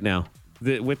tell you right now,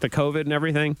 with the COVID and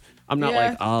everything, I'm not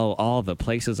like, all the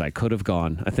places I could have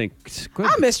gone. I think, good.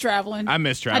 I miss traveling. I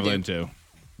miss traveling too.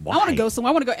 Why? I want to go somewhere.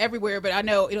 I want to go everywhere, but I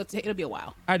know it'll be a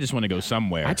while. I just want to go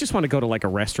somewhere. I just want to go to like a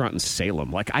restaurant in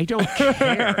Salem. Like, I don't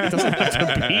care. It doesn't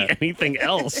have to be anything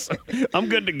else. I'm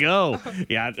good to go.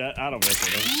 Yeah, I don't miss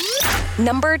it.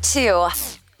 Number 2.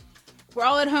 We're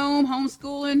all at home,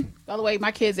 homeschooling. By the way,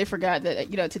 my kids, they forgot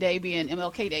that, today being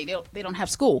MLK Day, they don't have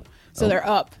school. So they're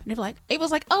up. And they're like,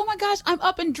 Ava's like, oh my gosh, I'm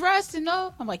up and dressed and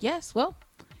up. I'm like, yes, well,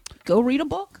 go read a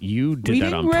book. You did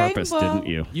that on purpose, didn't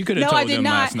you? You could have told them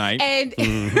last night. And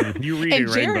you read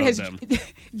them.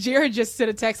 Jared just sent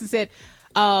a text and said,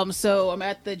 so I'm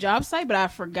at the job site, but I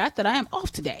forgot that I am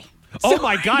off today. Oh So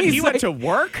my God, he went to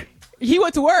work? He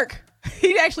went to work.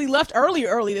 He actually left early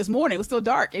this morning. It was still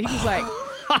dark. And he was like,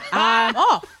 I'm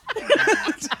off.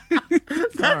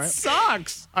 That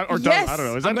sucks. Or Yes. I don't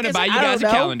know. I'm going to buy you guys a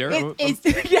calendar. I'm going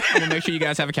to make sure you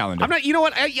guys have a calendar. I'm not. You know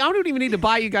what? I don't even need to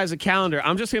buy you guys a calendar.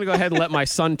 I'm just going to go ahead and let my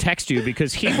son text you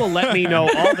because he will let me know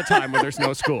all the time when there's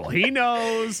no school. He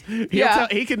knows.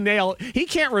 He can nail. He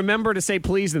can't remember to say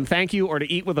please and thank you or to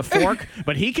eat with a fork,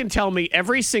 but he can tell me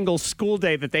every single school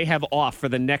day that they have off for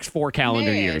the next 4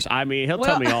 calendar years. I mean, he'll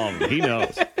tell me all of them. He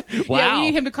knows. Wow. Yeah, we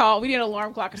need him to call. We need an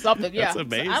alarm clock or something. Yeah, That's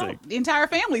amazing. So the entire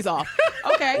family's off.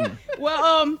 Okay.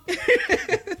 Well,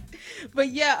 but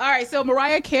yeah, all right. So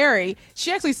Mariah Carey,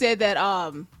 she actually said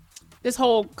that this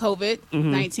whole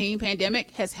COVID-19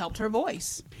 pandemic has helped her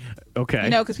voice. Okay. You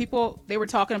know, because they were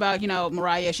talking about,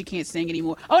 Mariah, she can't sing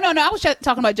anymore. Oh, no, I was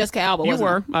talking about Jessica Alba. You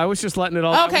were. I was just letting it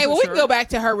all. Okay, well, we can go back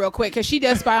to her real quick because she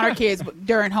does spy on her kids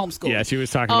during homeschool. Yeah, she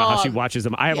was talking about how she watches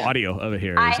them. I have audio of it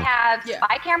here. I have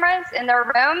spy cameras in their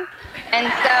room, and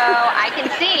so I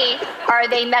can see, are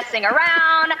they messing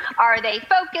around? Are they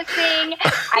focusing?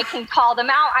 I can call them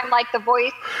out. I'm like the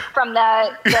voice from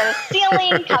the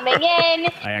ceiling coming in.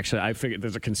 I figured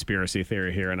there's a conspiracy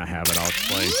theory here, and I have it. I'll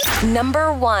explain.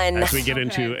 Number 1. As we get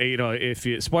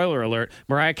into, spoiler alert,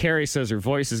 Mariah Carey says her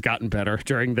voice has gotten better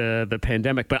during the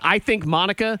pandemic. But I think,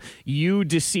 Monica, you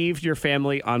deceived your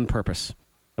family on purpose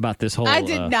about this whole I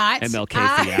did not. MLK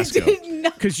fiasco. I did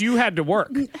not. Because you had to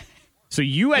work. So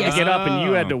you had to get up and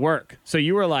you had to work. So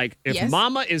you were like, if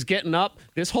Mama is getting up,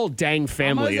 this whole dang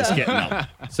family is getting up.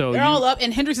 So they're all up,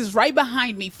 and Hendrix is right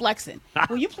behind me flexing.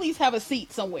 Will you please have a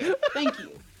seat somewhere? Thank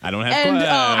you. I don't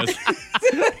have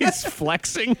class. He's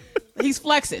flexing. He's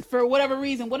flexing for whatever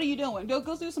reason. What are you doing? Go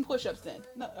do some push-ups then.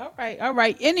 No, all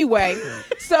right. Anyway,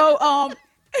 so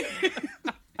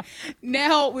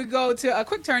now we go to a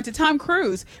quick turn to Tom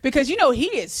Cruise because he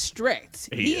is strict.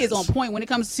 He is on point when it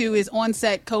comes to his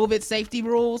on-set COVID safety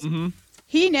rules. Mm-hmm.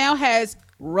 He now has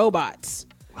robots.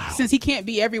 Wow. Since he can't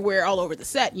be everywhere all over the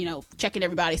set, checking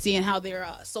everybody, seeing how they're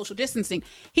social distancing,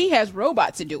 he has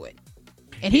robots to do it.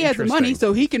 And he has the money,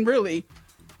 so he can really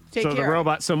take care of it. So the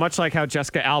robot, so much like how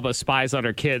Jessica Alba spies on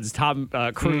her kids, Tom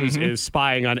Cruise is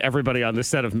spying on everybody on the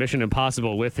set of Mission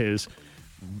Impossible with his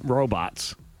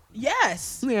robots.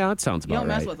 Yes. Yeah, that sounds about right. You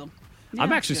don't mess with them. Yeah,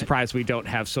 I'm actually surprised we don't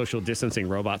have social distancing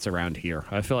robots around here.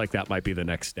 I feel like that might be the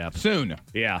next step. Soon.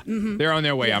 Yeah. Mm-hmm. They're on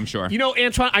their way, I'm sure.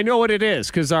 Antoine, I know what it is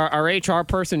because our HR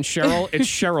person, Cheryl, it's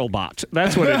CherylBot.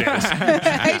 That's what it is.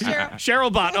 Hey, Cheryl.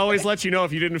 CherylBot always lets you know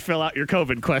if you didn't fill out your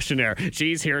COVID questionnaire.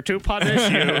 She's here to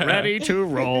punish you. Ready to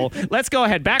roll. Let's go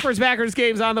ahead. Backwards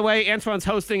game's on the way. Antoine's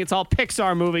hosting. It's all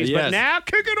Pixar movies. Yes. But now,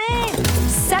 kick it off.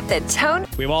 Set the tone.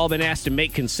 We've all been asked to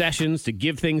make concessions, to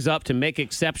give things up, to make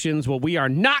exceptions. Well, we are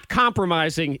not compromising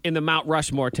in the Mount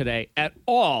Rushmore today at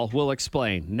all. We'll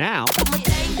explain now. The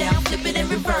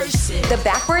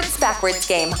backwards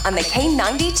game on the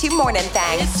K92 Morning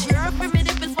Thang.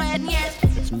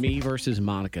 It's me versus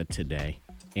Monica today,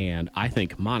 and I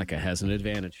think Monica has an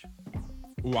advantage.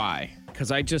 Why?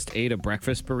 Because I just ate a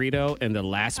breakfast burrito, and the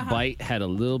last bite had a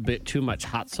little bit too much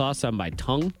hot sauce on my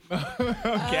tongue.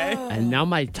 Okay. And now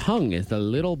my tongue is a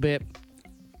little bit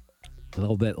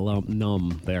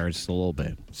numb there, just a little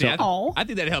bit. See, I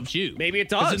think that helps you. Maybe it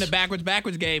does. Because in the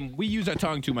backwards game, we use our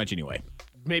tongue too much anyway.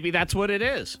 Maybe that's what it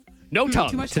is. No tongue.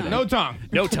 Too much today. tongue. No tongue.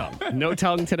 No tongue. No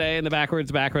tongue today in the backwards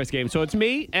game. So it's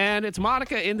me and it's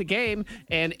Monica in the game.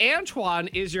 And Antoine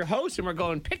is your host, and we're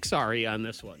going Pixar-y on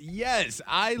this one. Yes,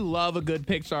 I love a good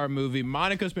Pixar movie.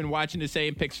 Monica's been watching the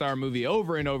same Pixar movie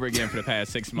over and over again for the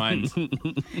past 6 months.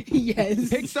 Yes.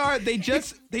 Pixar,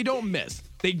 they don't miss.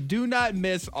 They do not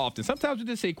miss often. Sometimes with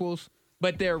the sequels,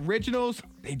 but their originals,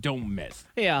 they don't miss.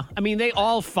 Yeah. I mean, they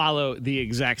all follow the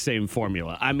exact same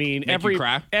formula. I mean,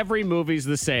 Make every movie's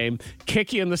the same.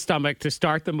 Kick you in the stomach to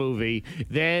start the movie.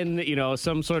 Then,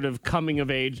 some sort of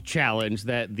coming-of-age challenge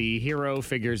that the hero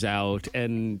figures out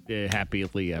and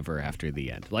happily ever after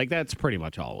the end. Like, that's pretty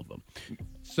much all of them.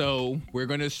 So we're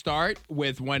going to start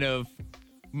with one of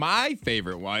my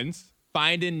favorite ones.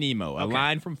 Finding Nemo, a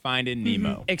line from Finding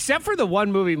Nemo. Except for the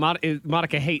one movie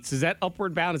Monica hates. Is that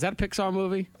Upward Bound? Is that a Pixar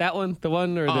movie? That one? The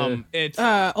one? Or the it's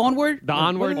Onward? The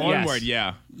Onward? Onward,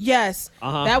 yeah. Yes.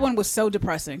 That one was so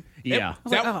depressing. Yeah.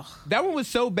 That one was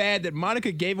so bad that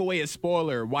Monica gave away a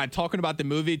spoiler while talking about the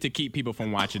movie to keep people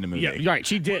from watching the movie. Yeah, right.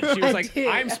 She did. She was like,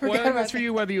 I'm spoiling this for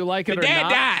you whether you like it or dad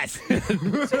not. dies.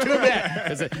 Too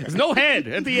bad. There's no head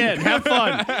at the end. Have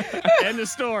fun. End of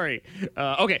story.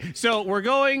 Okay, so we're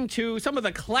going to some of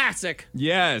the classic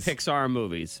Pixar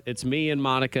movies. It's me and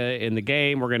Monica in the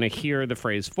game. We're going to hear the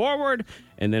phrase forward,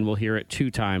 and then we'll hear it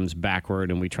 2 times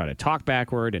backward, and we try to talk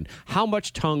backward. And how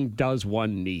much tongue does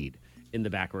one need in the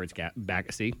backwards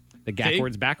backwards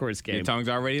game? Your tongue's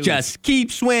already loose. Just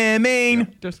keep swimming. Yeah,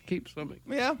 just keep swimming.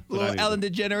 Yeah, little Ellen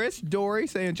DeGeneres, Dory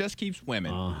saying just keep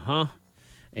swimming. Uh-huh.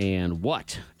 And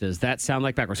what does that sound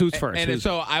like backwards? Who's first?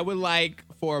 So I would like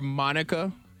for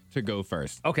Monica to go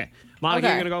first. Okay. Monica,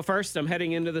 you're going to go first. I'm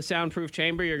heading into the soundproof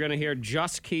chamber. You're going to hear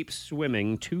just keep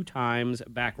swimming 2 times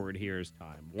backward. Here's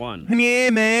time 1.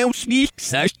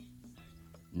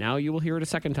 Now you will hear it a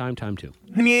second time. Time 2.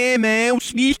 Nah, man,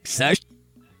 sweet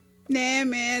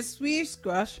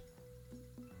scrush.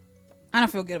 I don't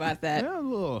feel good about that. Yeah, a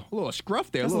little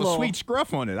scruff there. That's a little sweet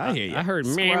scruff on it. I hear you. I heard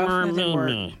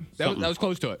that was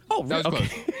close to it. Oh, that was okay.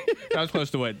 close. That was close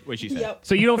to what she said. Yep.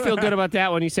 So you don't feel good about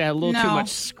that when you say a little too much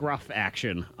scruff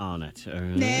action on it.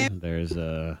 There's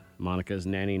Monica's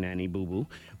nanny boo boo.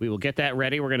 We will get that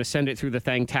ready. We're going to send it through the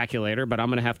Thang-taculator, but I'm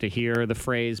going to have to hear the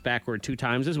phrase backward 2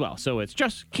 times as well. So it's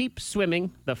just keep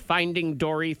swimming, the Finding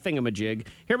Dory thingamajig.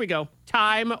 Here we go.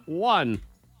 Time 1.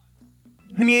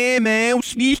 Okay.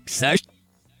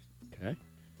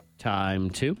 Time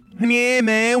 2.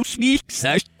 A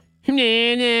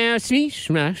sweet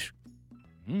smush.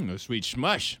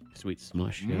 Sweet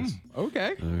smush, yes.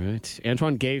 Okay. All right.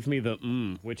 Antoine gave me the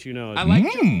which you know. I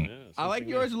like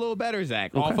yours a little better,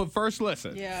 Zach. Off of first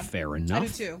listen. Yeah. Fair enough. I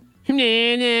do too.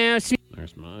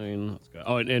 There's mine. Let's go.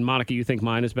 Oh, and Monica, you think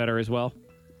mine is better as well?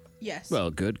 Yes. Well,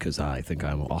 good, because I think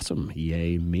I'm awesome.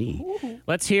 Yay, me. Ooh.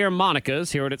 Let's hear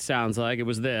Monica's. Hear what it sounds like. It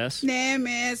was this. Nah,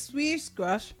 man, sweet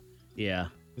scrush. Yeah.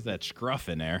 There's that scruff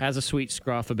in there. Has a sweet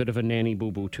scruff, a bit of a nanny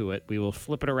boo-boo to it. We will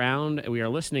flip it around. We are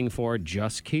listening for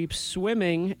Just Keep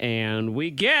Swimming, and we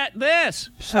get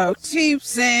this. So keep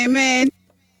swimming.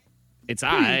 It's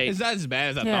I. It's not as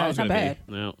bad as I thought it was going to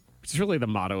be. No. It's really the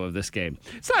motto of this game.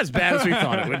 It's not as bad as we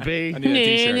thought it would be. I need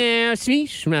a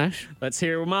t-shirt. Let's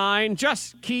hear mine.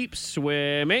 Just keep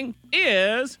swimming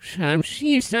is... They're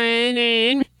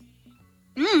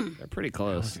pretty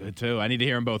close. That's good, too. I need to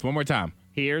hear them both. One more time.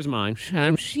 Here's mine.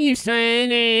 Here's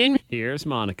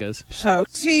Monica's. So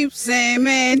keep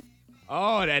swimming.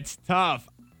 Oh, that's tough.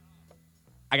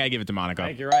 I got to give it to Monica. I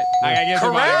think you're right. I got to give it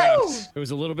to Monica. It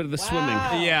was a little bit of the swimming.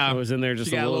 Yeah. It was in there just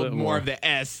she got a little bit more of the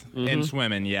S in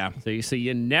swimming, yeah. So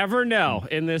you never know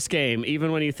in this game,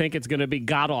 even when you think it's going to be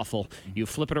god-awful, you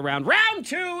flip it around. Round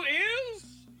 2 is...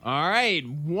 All right.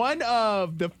 One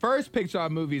of the first Pixar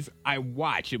movies I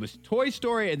watched, it was Toy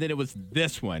Story, and then it was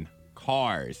this one,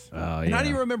 Cars. Oh, yeah. And I don't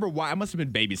even remember why. I must have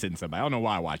been babysitting somebody. I don't know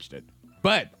why I watched it.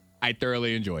 But I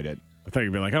thoroughly enjoyed it. I thought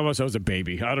you'd be like, I was a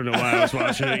baby. I don't know why I was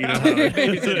watching it. You know,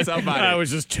 I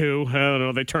was just 2. I don't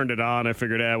know. They turned it on. I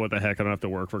figured, what the heck? I don't have to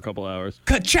work for a couple hours.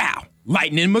 Ka-chow!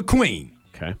 Lightning McQueen.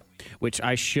 Okay. Which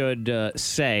I should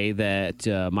say that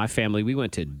my family, we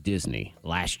went to Disney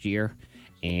last year.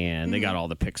 And they got all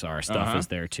the Pixar stuff is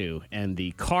there, too. And the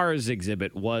Cars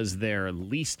exhibit was their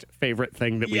least favorite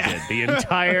thing that we did the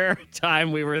entire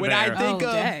time we were there.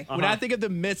 When I think of the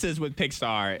misses with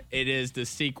Pixar, it is the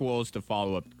sequels to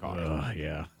follow up Cars.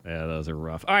 Yeah, those are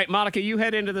rough. All right, Monica, you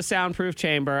head into the soundproof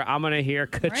chamber. I'm going to hear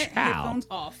ka-chow. Headphones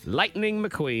off. Lightning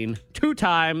McQueen. 2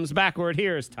 times backward.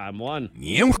 Here's time 1.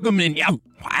 It's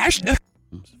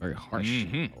It's very harsh.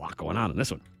 A lot going on in this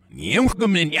one.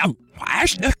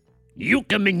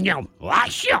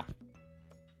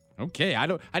 Okay, I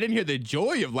didn't hear the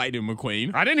joy of Lightning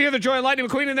McQueen. I didn't hear the joy of Lightning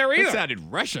McQueen in there either. It sounded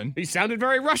Russian. He sounded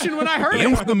very Russian when I heard it.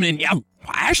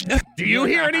 Do you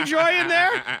hear any joy in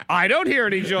there? I don't hear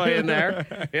any joy in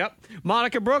there. Yep.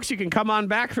 Monica Brooks, you can come on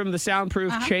back from the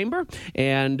soundproof chamber,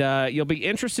 and you'll be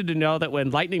interested to know that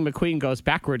when Lightning McQueen goes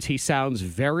backwards, he sounds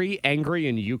very angry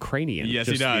and Ukrainian. Yes,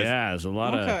 he does. Yeah, there's a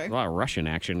lot of Russian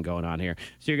action going on here.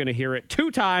 So you're going to hear it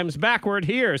 2 times backward.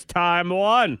 Here's time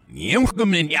 1.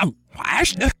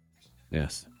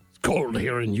 Yes. It's cold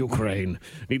here in Ukraine.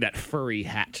 Need that furry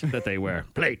hat that they wear.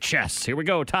 Play chess. Here we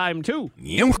go. Time 2.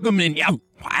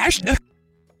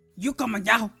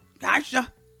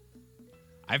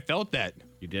 I felt that.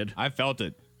 You did? I felt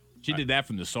it. She did that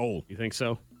from the soul. You think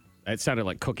so? It sounded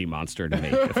like Cookie Monster to me,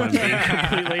 if I'm being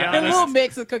completely honest. A little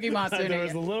mix of Cookie Monster. There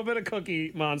was a little bit of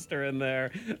Cookie Monster in there.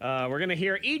 We're going to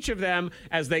hear each of them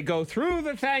as they go through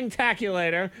the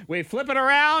Thang-taculator. We flip it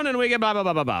around and we get blah, blah,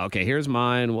 blah, blah, blah. Okay, here's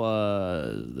mine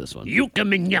was this one.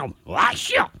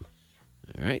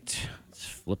 All right. Let's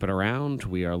flip it around.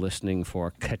 We are listening for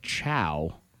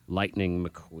Ka-Chow, Lightning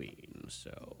McQueen.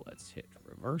 So let's hit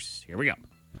reverse. Here we go.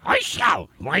 Ka-Chow,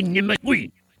 Lightning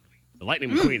McQueen. The Lightning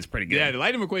McQueen's pretty good. Yeah, the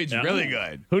Lightning McQueen's really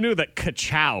good. Who knew that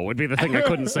Ka-Chow would be the thing I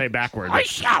couldn't say backwards?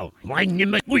 Ka-Chow, Lightning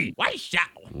McQueen.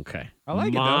 Ka-Chow. Okay. I like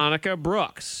it, though. Monica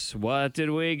Brooks. What did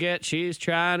we get? She's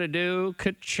trying to do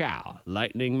Ka-Chow,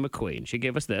 Lightning McQueen. She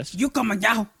gave us this. You come on,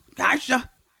 y'all. Gotcha.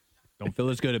 Don't feel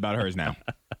as good about hers now.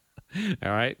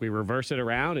 All right. We reverse it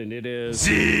around, and it is...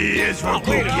 Z is for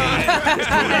Cookie.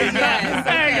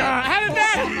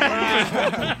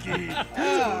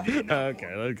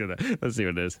 Okay, look at that. Let's see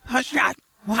what it is. Hashot,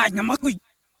 Lightning McQueen.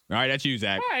 All right, that's you,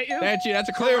 Zach. All right, yeah. That's you. That's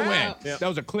a clear win. Yep. That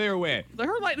was a clear win.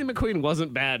 Her Lightning McQueen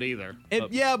wasn't bad either.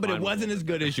 But it mine wasn't as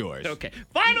good as yours. Okay.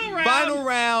 Final round. Final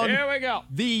round. Here we go.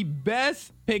 The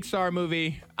best Pixar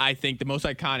movie, I think, the most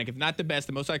iconic, if not the best,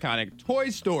 the most iconic, Toy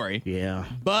Story. Yeah.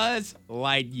 Buzz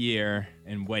Lightyear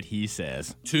and what he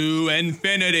says. To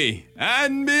infinity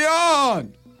and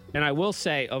beyond. And I will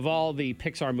say, of all the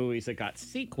Pixar movies that got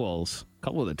sequels, a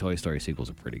couple of the Toy Story sequels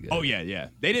are pretty good. Oh, yeah.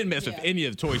 They didn't mess with any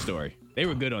of Toy Story. They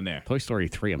were good on there. Toy Story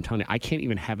 3, I'm telling you, I can't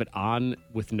even have it on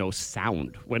with no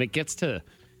sound. When it gets to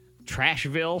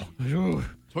Trashville,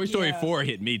 Toy Story 4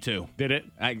 hit me, too. did it?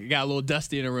 I got a little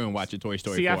dusty in the room watching Toy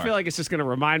Story 4. See, I feel like it's just going to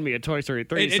remind me of Toy Story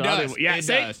 3. It does. Yeah, It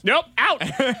see? does. Nope, out.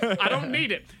 I don't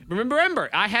need it. Remember,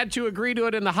 I had to agree to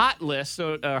it in the hot list,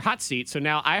 hot seat, so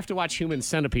now I have to watch Human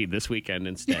Centipede this weekend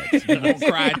instead. Don't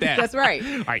cry at that. That's right.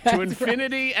 All right, to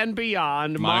infinity and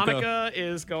beyond. Monica. Monica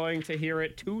is going to hear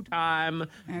it 2-time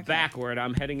backward.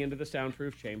 I'm heading into the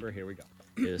soundproof chamber. Here we go.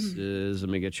 This is, let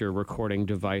me get your recording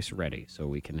device ready so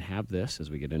we can have this as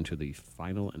we get into the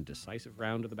final and decisive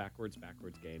round of the backwards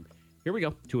game. Here we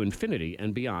go. To infinity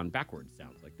and beyond. Backwards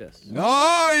sounds like this.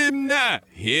 I'm not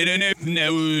hitting it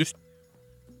nose.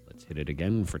 Let's hit it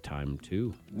again for time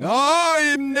 2.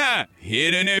 I'm not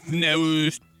hitting it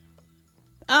nose.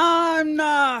 I'm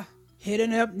not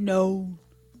hitting up no.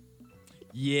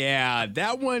 Yeah,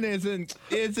 that one isn't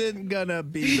gonna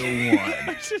be the one.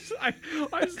 That's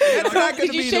That's not gonna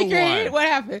Did you be shake the your one. head? What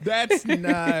happened? That's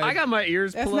not. I got my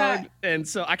ears That's plugged, not- and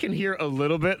so I can hear a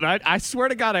little bit. And I swear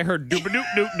to God, I heard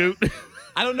doop-a-doop-doop-doop.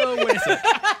 I don't know what it's.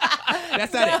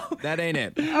 That's not it. That ain't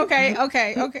it. Okay.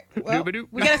 Well, Doobadoo.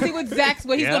 we gotta see what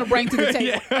he's gonna bring to the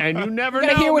table. And you never We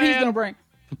know, gotta hear what he's man. gonna bring.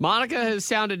 Monica has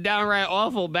sounded downright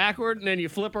awful backward, and then you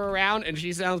flip her around, and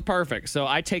she sounds perfect. So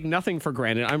I take nothing for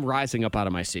granted. I'm rising up out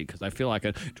of my seat because I feel like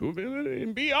a to infinity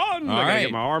and beyond. All I gotta right.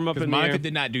 get my arm up in Monica the air.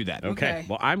 did not do that. Okay.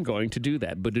 Well, I'm going to do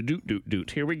that. But doot doot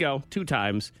doot. Here we go. 2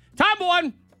 times. Time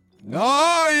 1.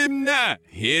 I'm not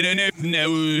hitting it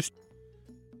nose.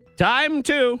 Time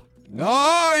 2.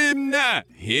 I'm not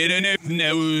hitting it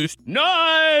nose. No,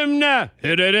 I'm not.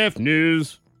 Hit it if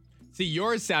news. See,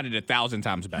 yours sounded 1,000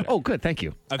 times better. Oh, good. Thank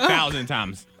you. 1,000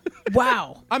 times.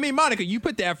 Wow. I mean, Monica, you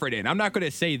put the effort in. I'm not going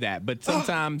to say that, but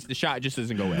sometimes the shot just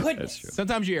doesn't go in. Goodness.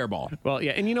 Sometimes you airball. Well,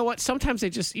 yeah, and you know what? Sometimes they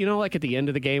just, like at the end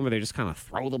of the game where they just kind of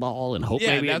throw the ball and hope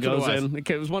maybe it that's what goes it was. in.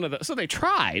 It was one of the. So they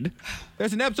tried.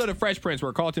 There's an episode of Fresh Prince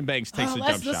where Carlton Banks takes a jump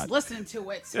Let's shot. listen to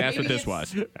it. So That's what maybe this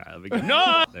was.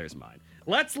 No, there's mine.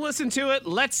 Let's listen to it.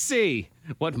 Let's see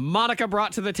what Monica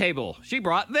brought to the table. She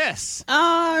brought this.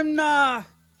 I'm not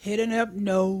hitting up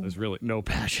no. There's really no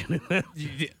passion in that.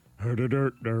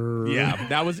 Yeah,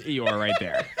 that was Eeyore right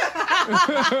there.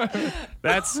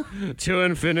 That's to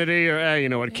infinity or, you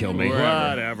know what, kill me. Whatever.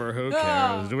 Whatever, who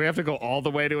cares? Do we have to go all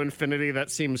the way to infinity? That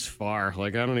seems far.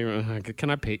 Like, I don't even, can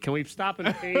I pee? Can we stop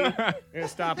and pee?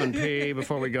 Stop and pee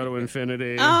before we go to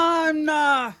infinity. I'm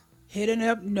not hitting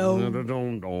up no.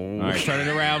 All right, turn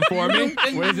it around for me.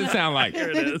 What does it sound like? Here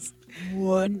it is.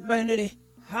 One minute.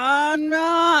 I'm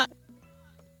not.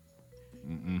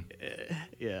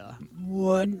 Yeah.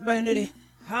 One minute.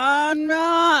 I'm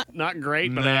not. Not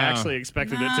great, but I actually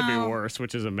expected it to be worse,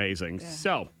 which is amazing.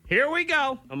 So, here we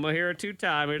go. I'm going to hear it 2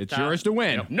 times. It's yours to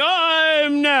win. No,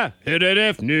 I'm not. Hit it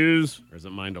if news. Or is it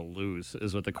mine to lose,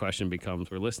 is what the question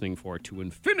becomes. We're listening for To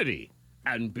Infinity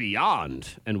and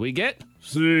Beyond. And we get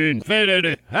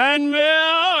infinity and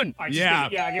beyond. Yeah,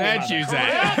 give me that's my you,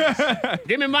 victory. Zach.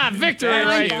 Give me my victory Thank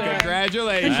right you. there.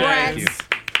 Congratulations. Congrats.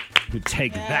 You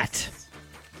take that.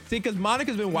 See, because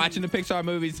Monica's been watching the Pixar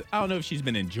movies. I don't know if she's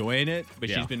been enjoying it, but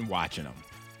she's been watching them.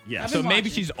 Yeah. I've So been maybe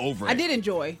watching. she's over it. I did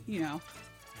enjoy,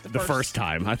 The first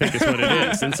time, I think is what it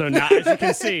is. And so now, as you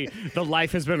can see, the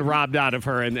life has been robbed out of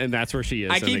her, and that's where she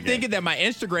is. I in the keep game. thinking that my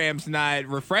Instagram's not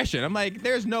refreshing. I'm like,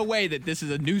 there's no way that this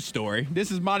is a new story. This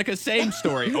is Monica's same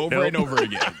story over and over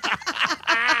again.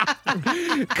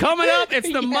 Coming up,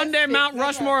 it's the Monday Mount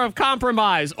Rushmore of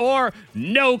compromise or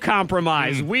no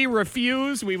compromise. We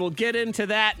refuse. We will get into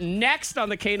that next on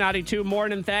the K92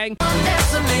 Morning Thang.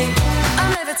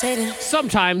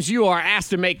 Sometimes you are asked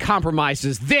to make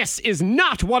compromises. This is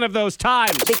not one of those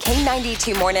times. The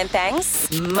K92 Morning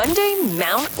Thangs Monday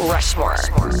Mount Rushmore.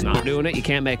 Not doing it. You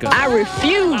can't make it. I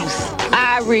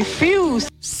refuse.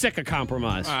 Sick of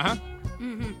compromise.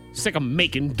 Sick of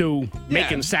making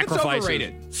sacrifices. It's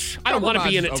overrated. I don't want to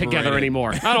be in it together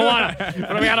anymore. I don't want to. I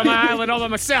want to be out on my island all by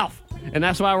myself. And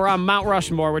that's why we're on Mount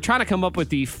Rushmore. We're trying to come up with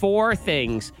the 4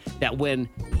 things that when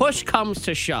push comes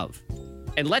to shove,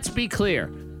 and let's be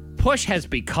clear, push has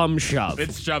become shove.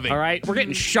 It's shoving. All right? We're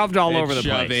getting shoved all over the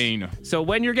shoving. place. So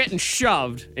when you're getting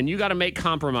shoved and you got to make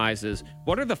compromises,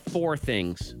 what are the 4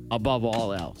 things above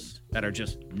all else that are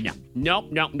just no?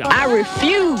 I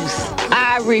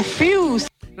refuse.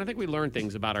 And I think we learn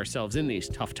things about ourselves in these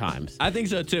tough times. I think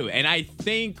so, too. And I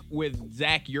think with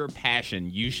Zach, your passion,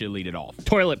 you should lead it off.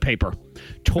 Toilet paper.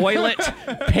 Toilet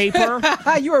paper.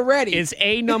 You were ready. Is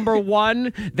number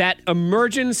 1, that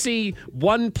emergency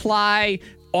 1-ply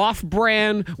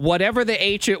off-brand, whatever the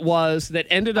H it was that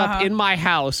ended up in my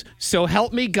house. So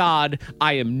help me God,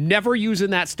 I am never using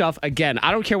that stuff again.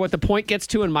 I don't care what the point gets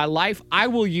to in my life. I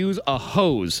will use a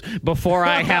hose before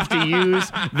I have to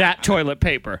use that toilet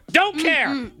paper. Don't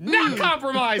care. Not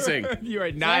compromising. You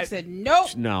are not. I said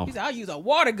nope. No. He said, I'll use a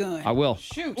water gun. I will.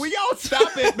 Shoot. Will y'all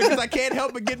stop it? Because I can't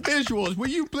help but get visuals. Will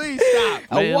you please stop?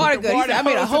 A water gun. He said, I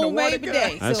made a hose and a homemade water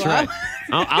bidet. That's so right.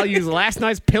 I'll use last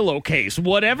night's pillowcase,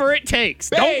 whatever it takes.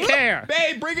 Don't care.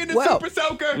 Babe, bring in the super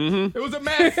soaker. It was a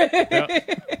mess.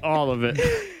 All of it.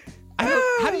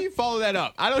 How do you follow that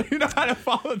up? I don't even know how to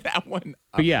follow that one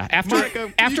up. But yeah, after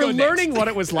Monica, learning what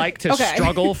it was like to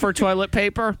struggle for toilet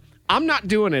paper, I'm not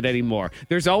doing it anymore.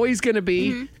 There's always going to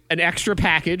be an extra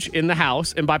package in the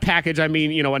house. And by package, I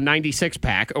mean, a 96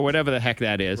 pack or whatever the heck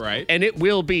that is. Right. And it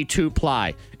will be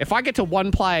 2-ply. If I get to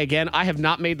 1-ply again, I have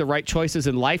not made the right choices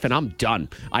in life and I'm done.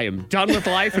 I am done with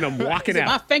life and I'm walking out.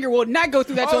 My finger will not go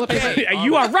through that toilet paper.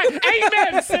 You are right.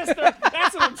 Amen, sister.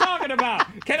 That's what I'm talking about.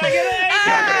 Can I get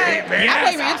an amen? I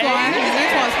blame Antoine. It's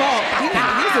Antoine's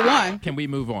fault. He's the one. Can we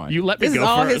move on? You let me This go is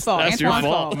all first. his fault. That's Antoine's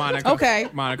your fault. Monica. Okay.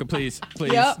 Monica, please.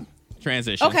 Yep.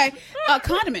 Transition. Okay.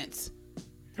 Condiments.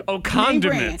 Oh,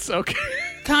 condiments. Okay.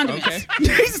 Condiments.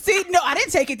 Okay. See, no, I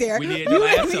didn't take it there. We needed the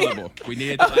last syllable. We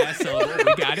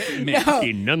got it. No.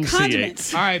 Enunciate.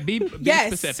 Condiments. All right, be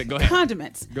specific. Go ahead.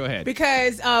 Condiments. Go ahead.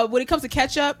 Because when it comes to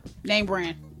ketchup, name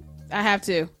brand. I have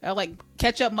to. I like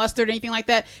ketchup, mustard, anything like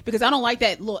that. Because I don't like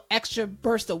that little extra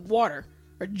burst of water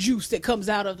or juice that comes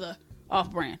out of the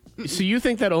off-brand. So you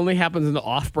think that only happens in the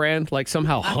off-brand? Like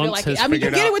somehow I feel Hunt's like has it. I mean, you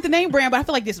figured get out it with the name brand, but I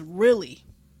feel like this really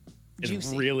it's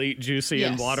juicy. really juicy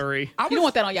and Yes. watery. You don't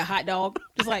want that on your hot dog.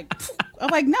 It's like, I'm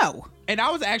like, no. And I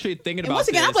was actually thinking And about once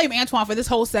again, this. I blame Antoine for this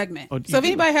whole segment. Oh, So if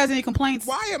anybody has any complaints,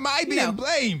 Why am I being know.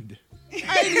 blamed?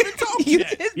 I ain't even talked you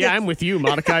yet. did Yeah, I'm with you,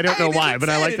 Monica. I don't know ain't why, even but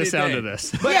I said like the sound of anything.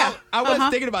 this. But Yeah. I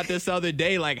was thinking about this the other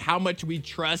day, like how much we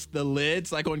trust the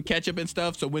lids, like on ketchup and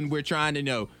stuff. So when we're trying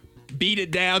to, beat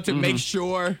it down to make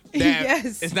sure that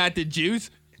Yes. it's not the juice,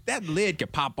 that lid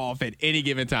could pop off at any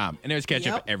given time. And there's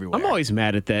ketchup Yep. everywhere. I'm always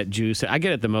mad at that juice. I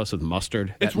get it the most with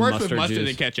mustard. It's that worse with mustard juice.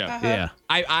 than ketchup. Yeah.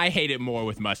 I hate it more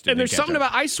with mustard And than there's something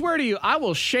ketchup. about, I swear to you, I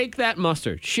will shake that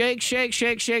mustard. Shake,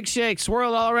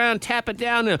 swirl it all around, tap it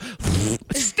down, and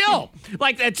still,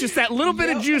 like that's just that little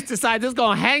bit of juice decides it's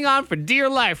going to hang on for dear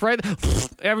life, right?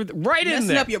 Everything, right in messing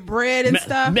there. up your bread and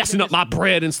stuff. Messing up my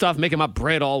bread and stuff, making my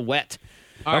bread all wet.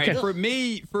 All right, Okay.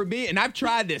 for me, and I've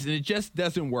tried this, and it just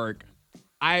doesn't work.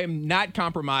 I am not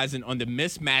compromising on the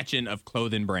mismatching of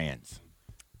clothing brands.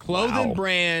 Clothing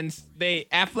brands, they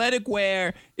athletic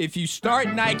wear. If you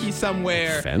start Nike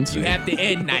somewhere, Fancy. you have to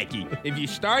end Nike. If you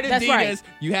start That's Adidas, right.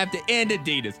 you have to end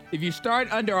Adidas. If you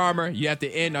start Under Armour, you have to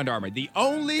end Under Armour.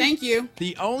 Thank you.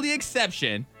 The only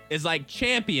exception is like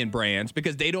Champion brands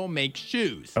because they don't make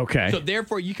shoes. Okay. So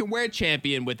therefore, you can wear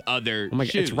Champion with other Oh my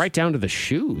God, shoes. it's right down to the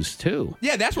shoes, too.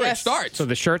 Yeah, that's where it Yes. starts. So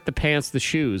the shirt, the pants, the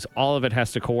shoes, all of it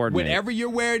has to coordinate. Whatever you're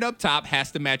wearing up top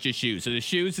has to match your shoes. So the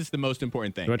shoes is the most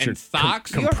important thing. What's your And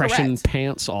socks. compression correct.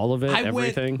 pants, all of it,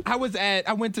 everything. I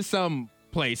went to some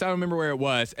place. I don't remember where it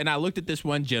was, and I looked at this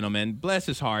one gentleman. Bless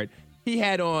his heart. He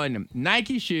had on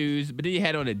Nike shoes, but then he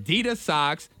had on Adidas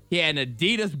socks. He had an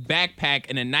Adidas backpack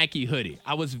and a Nike hoodie.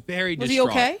 I was very Was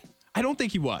distraught. he okay? I don't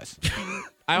think he was.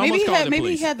 I Maybe almost he called had the maybe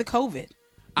police. he had the COVID.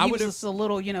 I He would was have. just a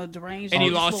little, deranged. And he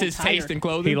just a lost little his tired. taste in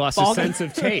clothing. He lost his sense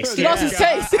of taste. He lost his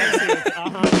taste.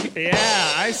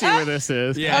 Yeah, I see where this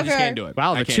is. Yeah, I just Okay. can't do it.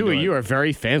 Wow, the two of you are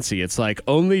very fancy. It's like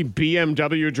only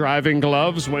BMW driving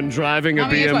gloves when driving a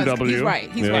BMW. He's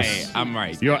right. He's Hey, right. I'm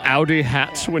right. Your Audi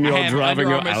hats when I you're have driving Under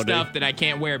your Armour Audi. stuff that I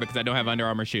can't wear because I don't have Under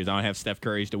Armour shoes. I don't have Steph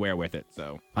Curry's to wear with it,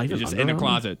 so Oh, you it's have just Under in the Armour?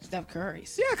 closet. Steph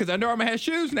Curry's. Yeah, because Under Armour has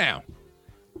shoes now.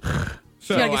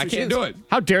 So gotta get I some can't shoes. do it.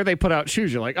 How dare they put out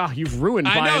shoes? You're like, you've ruined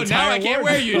my I know, entire now I can't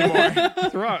wear wardrobe. you anymore.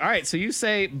 It's wrong. All right, so you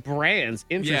say brands.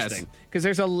 Interesting. Because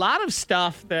there's a lot of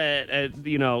stuff that,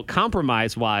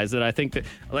 compromise-wise that I think that,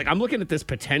 like, I'm looking at this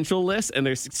potential list, and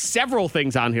there's several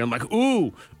things on here. I'm like,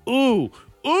 ooh,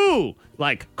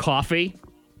 like coffee.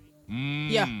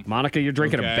 Yeah. Monica, you're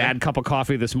drinking a Okay. bad cup of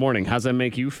coffee this morning. How's that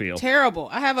make you feel? Terrible.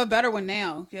 I have a better one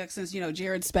now. Yeah, since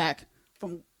Jared's back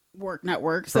from work, not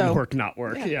work. From So work, not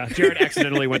work. Yeah. Jared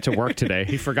accidentally went to work today.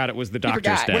 He forgot it was the doctor's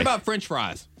forgot. day. What about French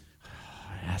fries?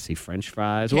 I see French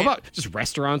fries. What about just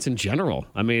restaurants in general?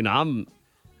 I mean,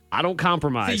 I don't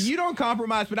compromise. See, you don't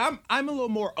compromise, but I'm a little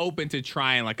more open to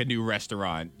trying like a new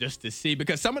restaurant just to see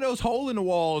because some of those hole in the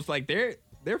walls, like their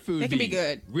food They can be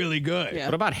good. really good. Yeah.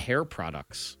 What about hair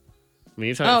products? I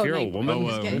mean, if you're a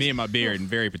woman. Me and my beard, and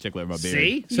very particular about my beard.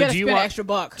 See? you gotta spend an extra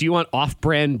buck. Do you want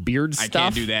off-brand beard I stuff?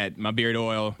 can't do that. My beard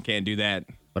oil, can't do that.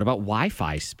 What about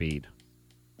Wi-Fi speed?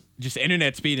 Just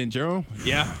internet speed in general.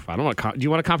 Yeah. I don't want to. Do you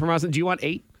want to compromise? Do you want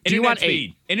 8? Do you Internet want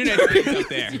speed. 8? Internet speed's up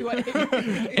there.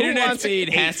 Internet wants speed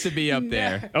 8? has to be up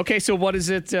there. Okay, so what is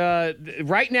it?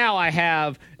 Right now, I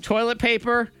have toilet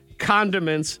paper,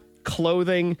 condiments,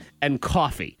 clothing, and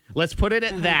coffee. Let's put it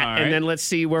at that, All right. and then let's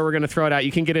see where we're going to throw it out.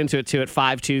 You can get into it, too, at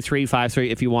 52353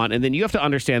 if you want. And then you have to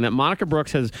understand that Monica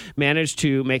Brooks has managed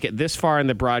to make it this far in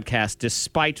the broadcast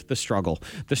despite the struggle.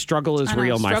 The struggle is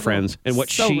real, my friends. And what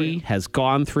So she real. has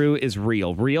gone through is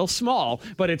real. Real small,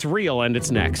 but it's real, and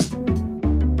it's next.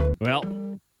 Well,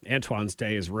 Antoine's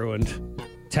day is ruined.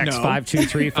 Text No.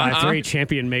 52353,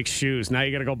 champion makes shoes. Now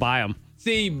you got to go buy them.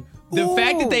 See, the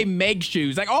fact that they make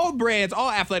shoes, like all brands,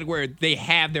 all athletic wear, they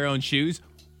have their own shoes.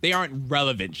 They aren't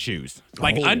relevant shoes.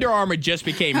 Like Under Armour just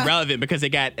became relevant because they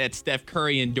got that Steph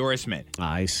Curry endorsement.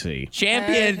 I see.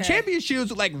 Champion shoes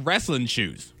look like wrestling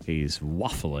shoes. He's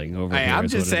waffling over Hey, here. I'm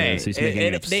is just what it saying, is. He's making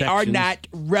they are exceptions. not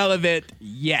relevant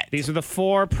yet. These are the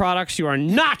 4 products you are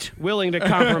not willing to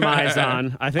compromise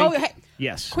on. I think. Oh, hey,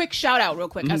 yes. quick shout out real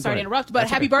quick. I'm sorry to ahead. interrupt, but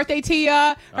happy birthday,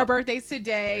 Tia. Her birthday's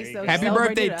today. So Happy celebrate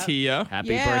birthday, it up. Tia. Happy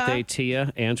Yeah. birthday,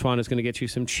 Tia. Antoine is going to get you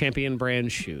some Champion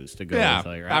brand shoes to go with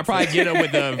all your I'll outfits. probably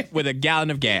get them with a gallon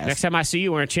of gas. Next time I see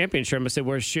you wearing a Champion shirt, I'm going to say,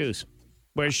 where's shoes?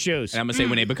 Where's shoes? And I'm going to say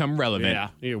when they become relevant. Yeah,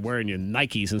 you're wearing your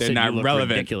Nikes and They're saying not you look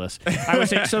relevant. ridiculous. I would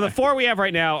say, so the 4 we have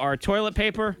right now are toilet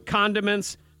paper,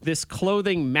 condiments, this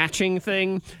clothing matching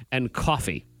thing, and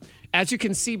coffee. As you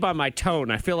can see by my tone,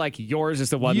 I feel like yours is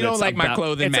the one You that's don't like my about,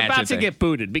 clothing It's matching about to thing. get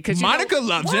booted because Monica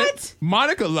loves What? it.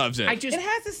 Monica loves it. I just It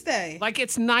has to stay. like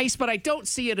it's nice, but I don't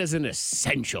see it as an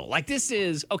essential. Like this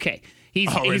is okay. He's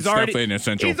it's already definitely an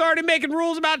essential. He's already making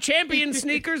rules about champion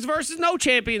sneakers versus no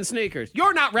champion sneakers.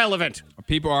 You're not relevant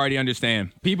People already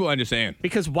understand. People understand.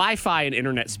 because Wi-Fi and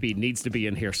internet speed needs to be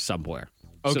in here somewhere.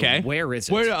 So Okay. where is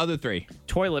it? What are the other 3?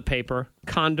 Toilet paper,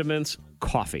 condiments,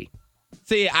 coffee.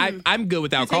 See, I'm good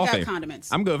without Take out coffee.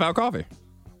 condiments. I'm good without coffee.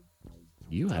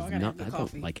 You have gotta not. have the I don't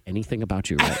coffee. like anything about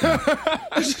you right now.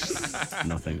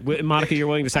 Nothing. Monica, you're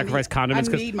willing to sacrifice condiments?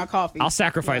 I 'Cause need my coffee. I'll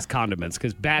sacrifice condiments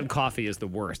because bad coffee is the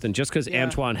worst. And just because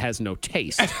Antoine has no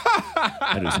taste,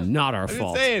 that is not our I'm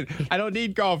fault. just saying, I don't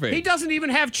need coffee. He doesn't even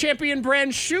have champion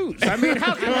brand shoes. I mean,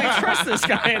 how can we trust this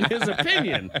guy in his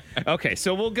opinion? Okay,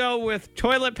 so we'll go with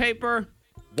toilet paper,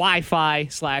 Wi-Fi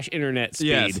 / internet speed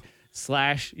Yes.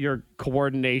 / your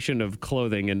coordination of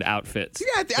clothing and outfits.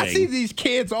 Yeah, I thing. see these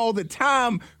kids all the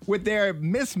time with their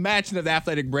mismatching of the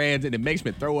athletic brands, and it makes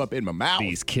me throw up in my mouth.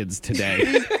 These kids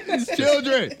today. These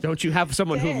children. Don't you have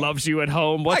someone who loves you at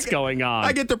home? What's going on?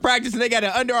 I get to practice, and they got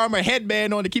an Under Armour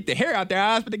headband on to keep the hair out their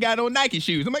eyes, but they got on Nike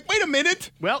shoes. I'm like, wait a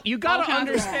minute. Well, you got All to kinds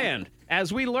of understand.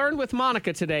 As we learned with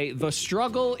Monica today, the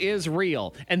struggle is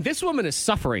real. And this woman is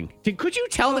suffering. Could you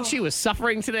tell that she was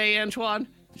suffering today, Antoine?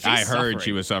 She's I heard suffering.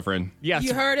 she was suffering. Yes.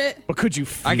 You heard it? But could you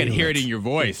feel I could hear it in your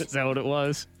voice. Is that what it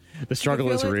was? The struggle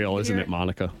feel is it? real, You isn't hear it, it?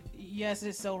 Monica? Yes,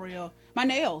 it's so real. My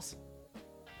nails.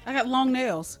 I got long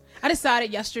nails. I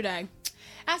decided yesterday.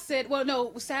 I said, well, no,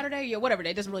 it was Saturday or whatever day.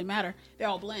 It doesn't really matter. They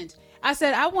all blend. I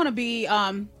said, I want to be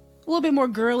a little bit more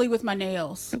girly with my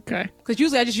nails. Okay. Because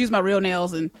usually I just use my real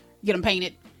nails and get them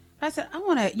painted. I said, I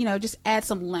want to, just add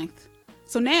some length.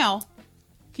 So now,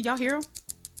 can y'all hear them?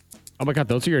 Oh my God,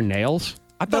 those are your nails?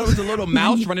 I thought it was a little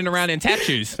mouse running around in tap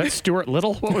shoes. That's Stuart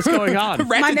Little? What was going on?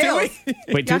 My nails.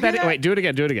 Wait, do that. Wait, do it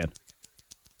again. Do it again.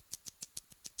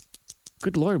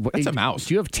 Good Lord. That's a mouse.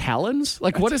 Do you have talons?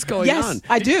 Like, what is going on? Yes,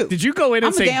 I do. Did you go in and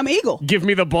I'm say, a damn eagle. Give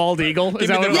me the bald eagle? Give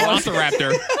me the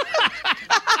velociraptor.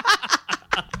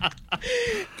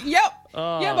 Yep.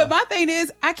 Yeah, but my thing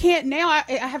is, I can't now. I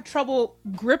have trouble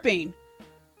gripping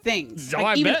things. Oh, Like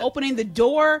I even bet. opening the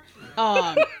door,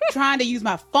 trying to use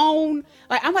my phone.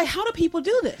 Like I'm like, how do people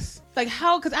do this? Like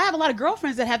how? Because I have a lot of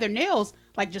girlfriends that have their nails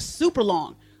like just super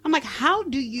long. I'm like, how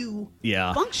do you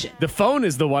function? The phone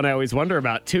is the one I always wonder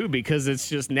about, too, because it's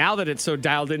just now that it's so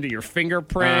dialed into your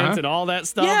fingerprint and all that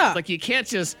stuff, like you can't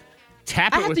just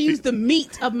tap it. I have to use the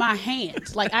meat of my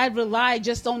hands. Like I rely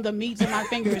just on the meat of my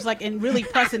fingers, like and really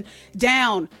pressing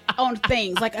down on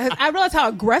things. Like I realize how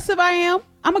aggressive I am.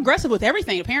 I'm aggressive with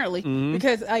everything, apparently,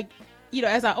 because like, you know,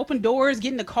 as I open doors,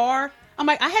 get in the car, I'm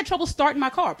like, I had trouble starting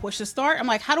my car. Push to start. I'm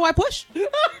like, how do I push?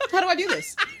 How do I do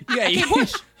this? Yeah, I can't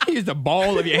push. You use the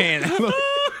ball of your hand.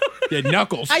 Your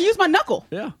knuckles. I use my knuckle.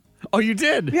 Yeah. Oh, you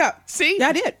did? Yeah. See? Yeah,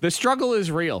 I did. The struggle is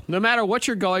real. No matter what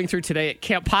you're going through today, it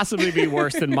can't possibly be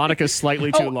worse than Monica's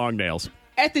slightly too long nails.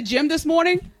 At the gym this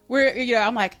morning,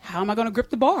 I'm like, how am I going to grip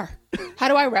the bar? How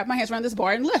do I wrap my hands around this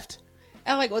bar and lift?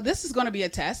 And I'm like, well, this is going to be a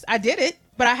test. I did it,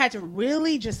 but I had to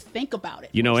really just think about it.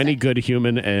 You know, any good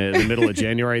human in the middle of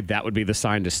January, that would be the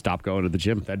sign to stop going to the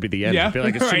gym. That'd be the end. Yeah, I'd be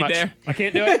like, it's too right much. there. I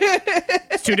can't do it.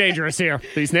 It's too dangerous here.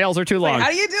 These nails are too long. Like, how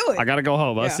do you do it? I got to go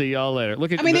home. I'll Yeah. see y'all later.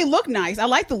 Look at. I mean, they look nice. I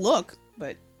like the look,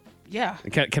 but yeah.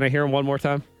 Can I hear them one more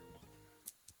time?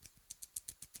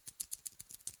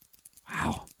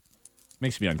 Wow.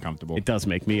 Makes me uncomfortable. It does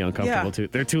make me uncomfortable, Yeah. too.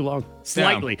 They're too long.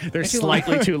 Slightly. They're too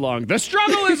slightly long. too long. The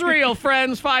struggle is real,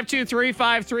 friends.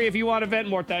 52353 if you want to vent.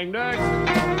 More Thang next.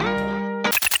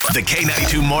 The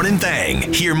K92 Morning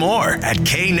Thang. Hear more at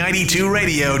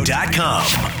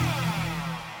K92Radio.com.